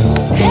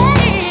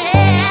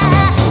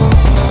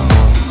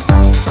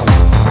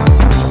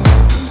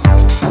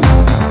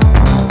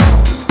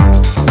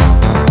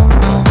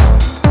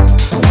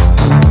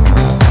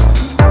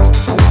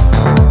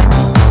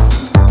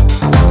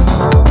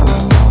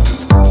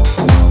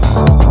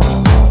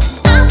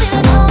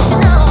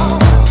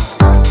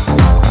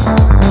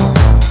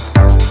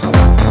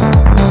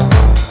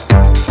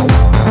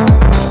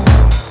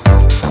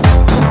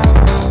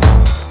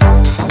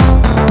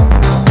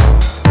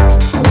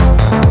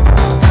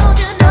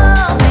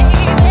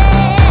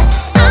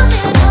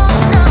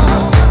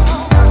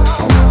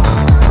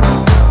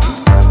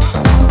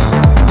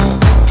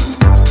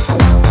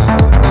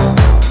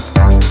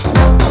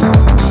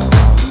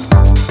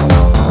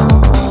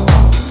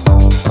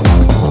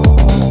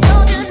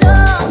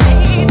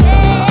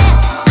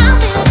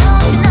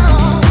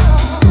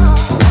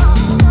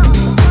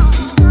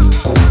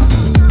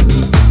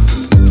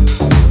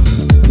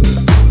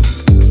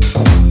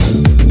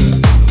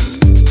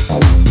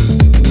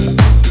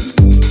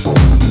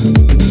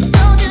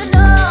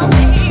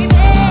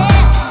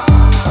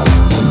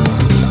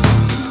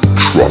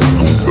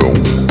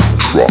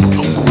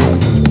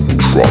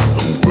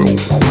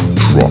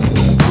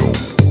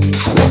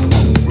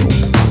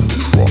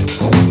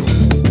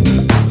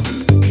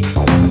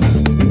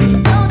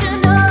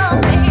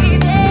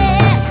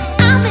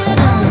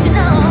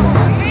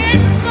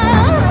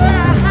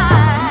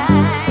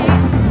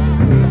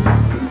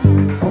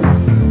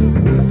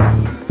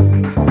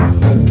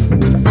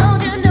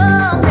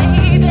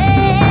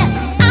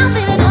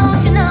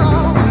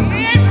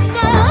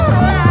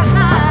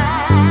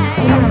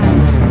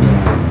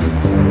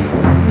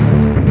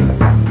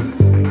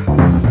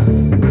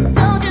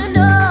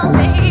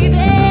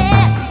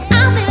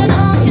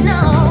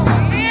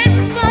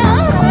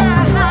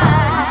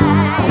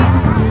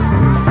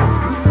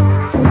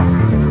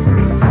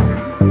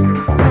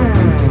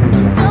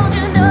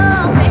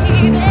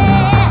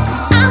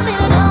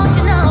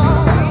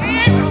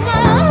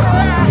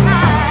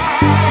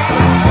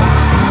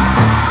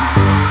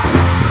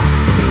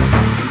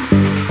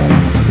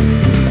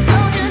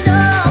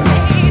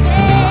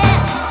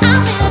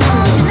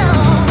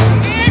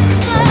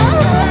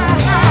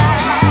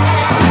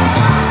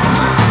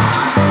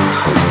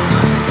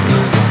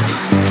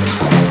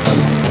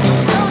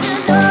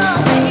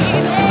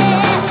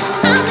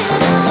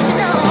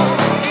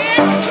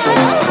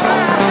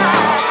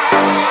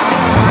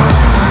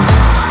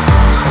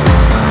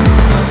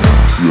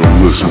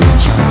 listening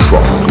to the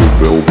Tropical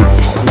Velvet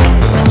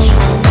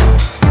Podcast.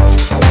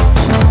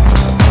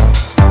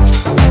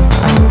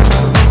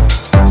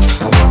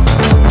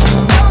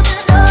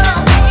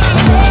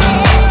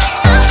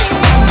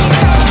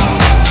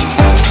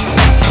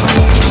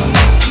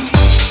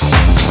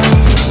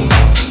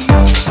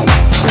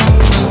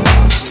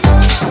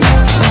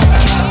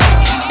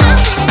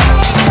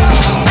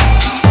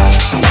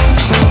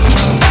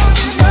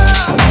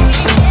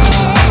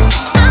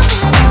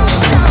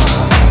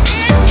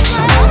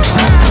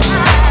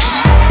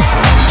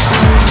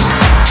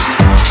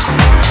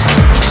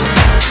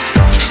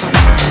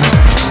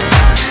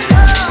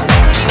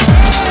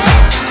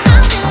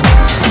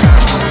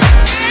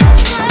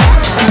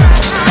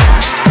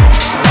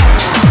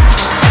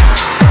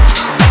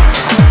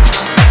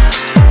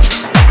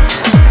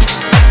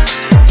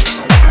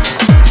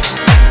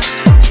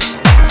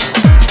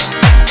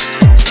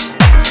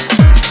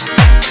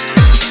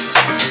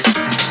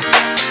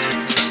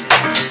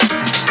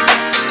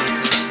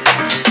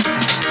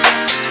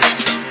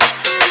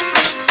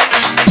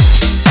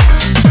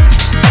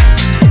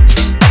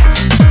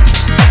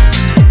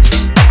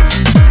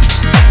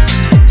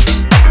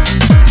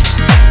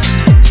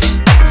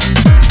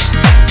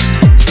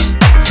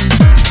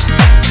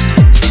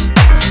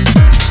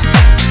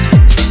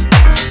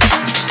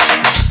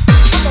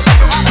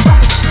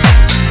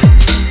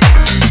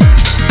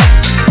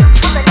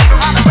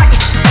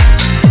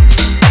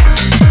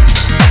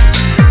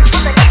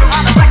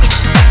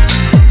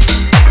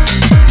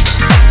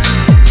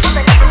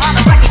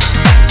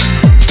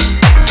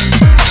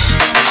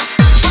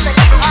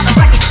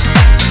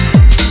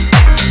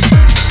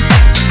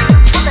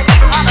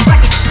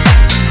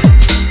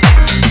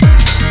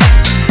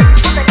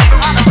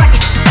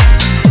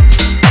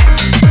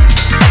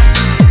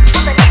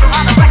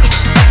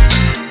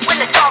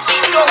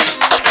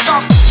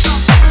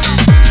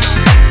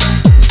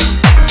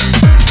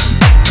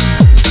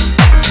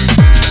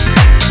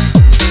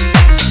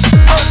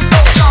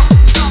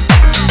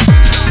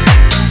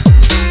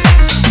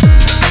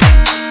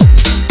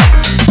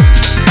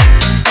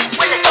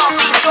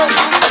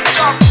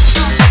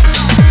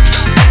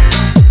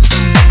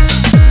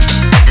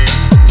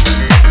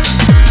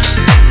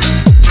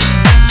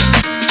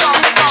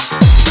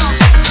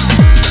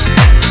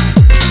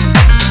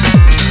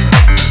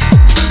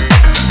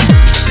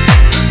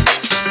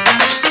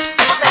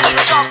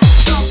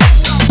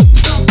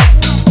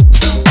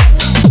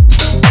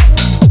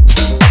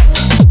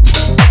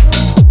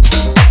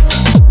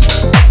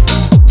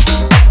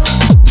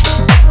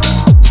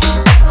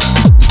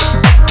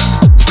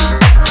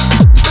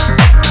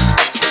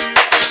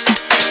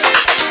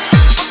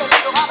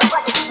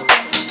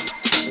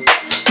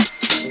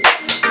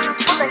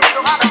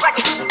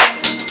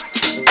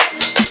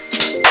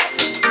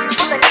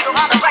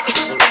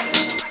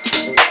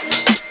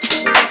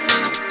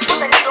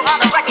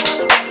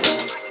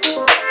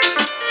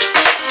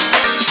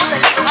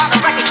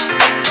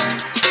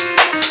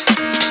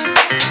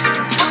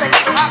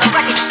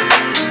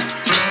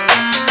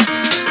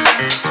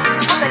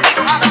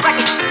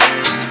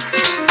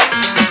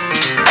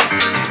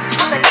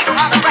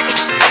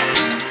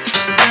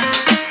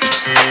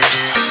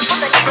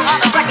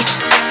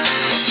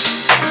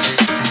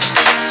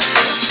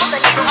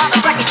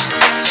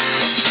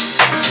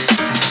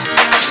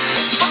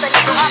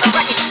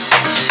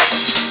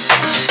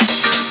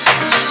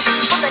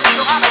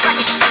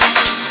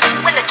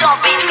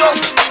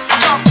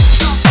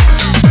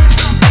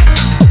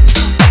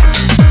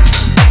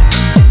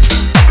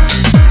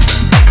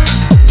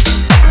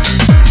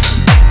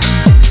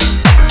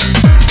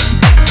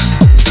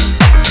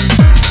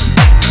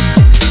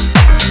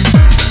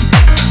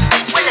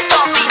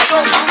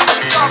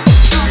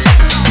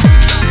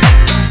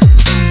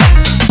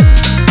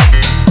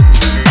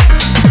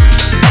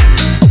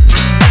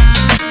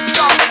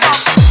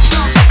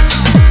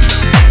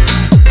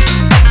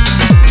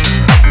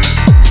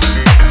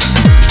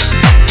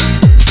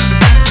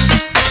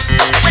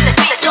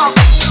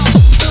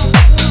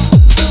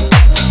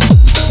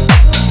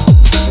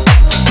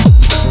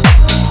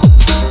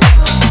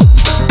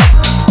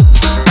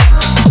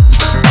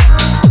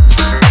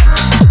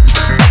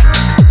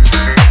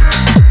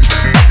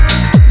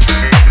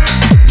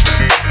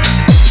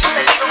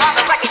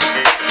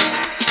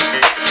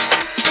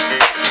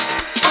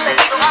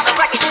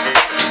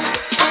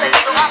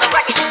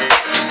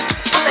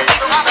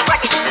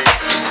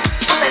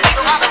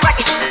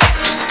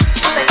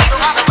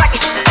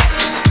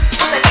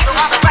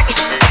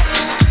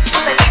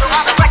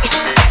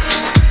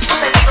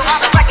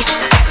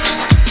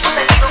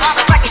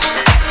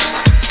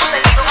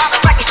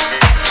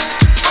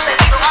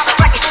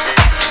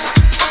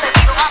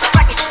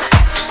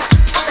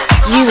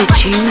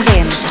 tuned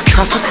in to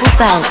Tropical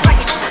Velvet.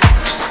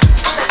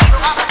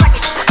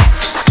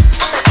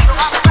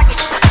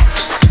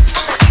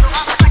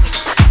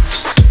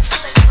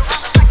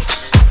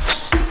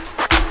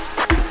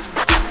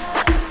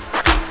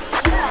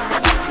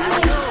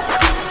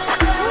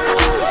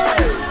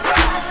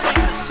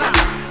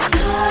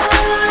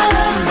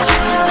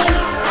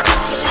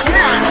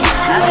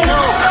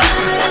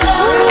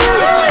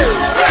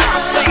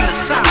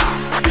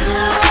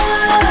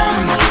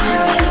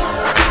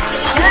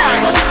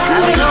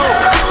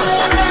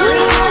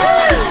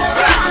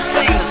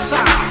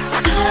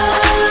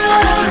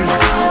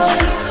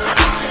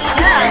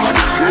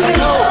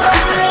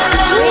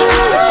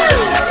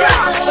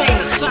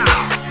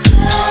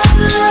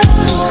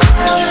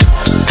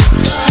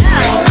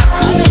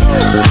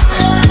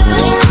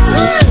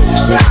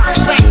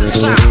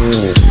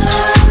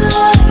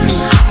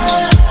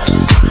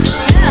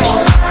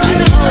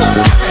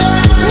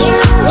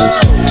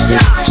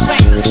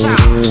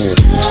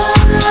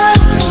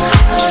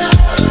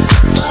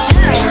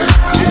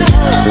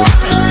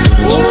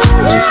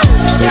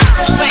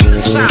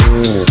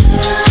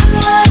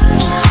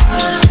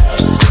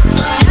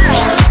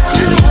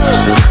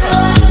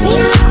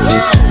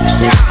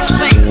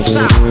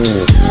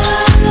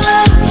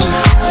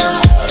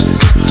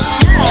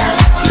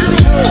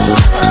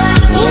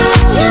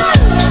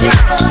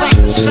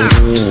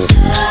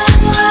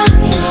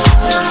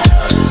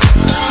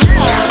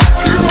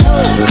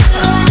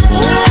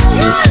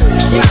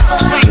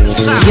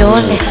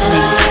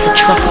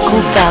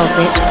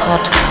 Velvet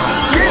Podcast.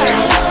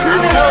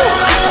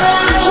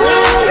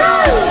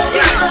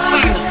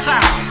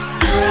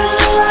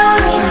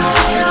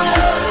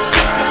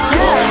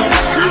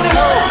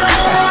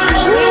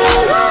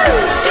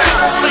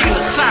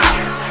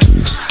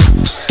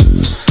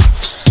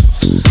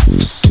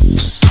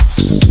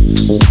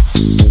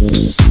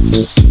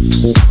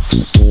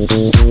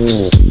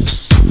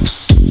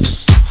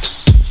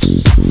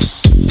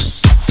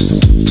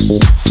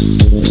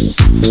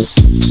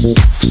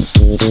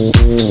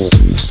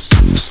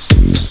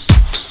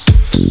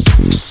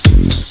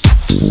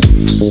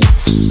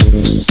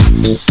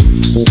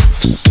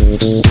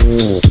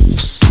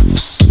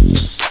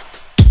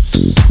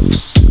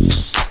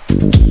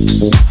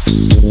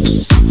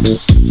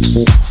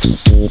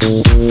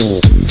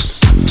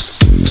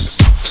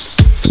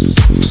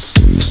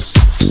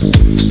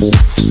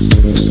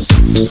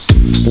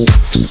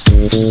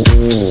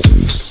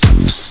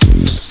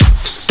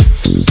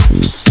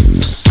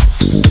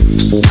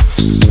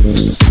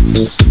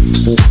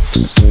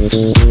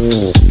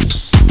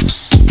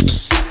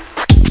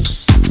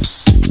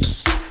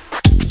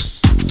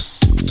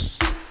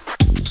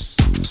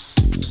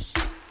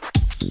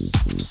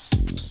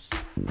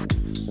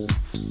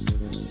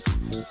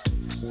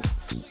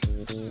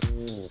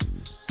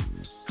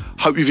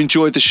 Hope you've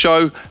enjoyed the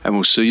show, and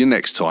we'll see you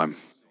next time.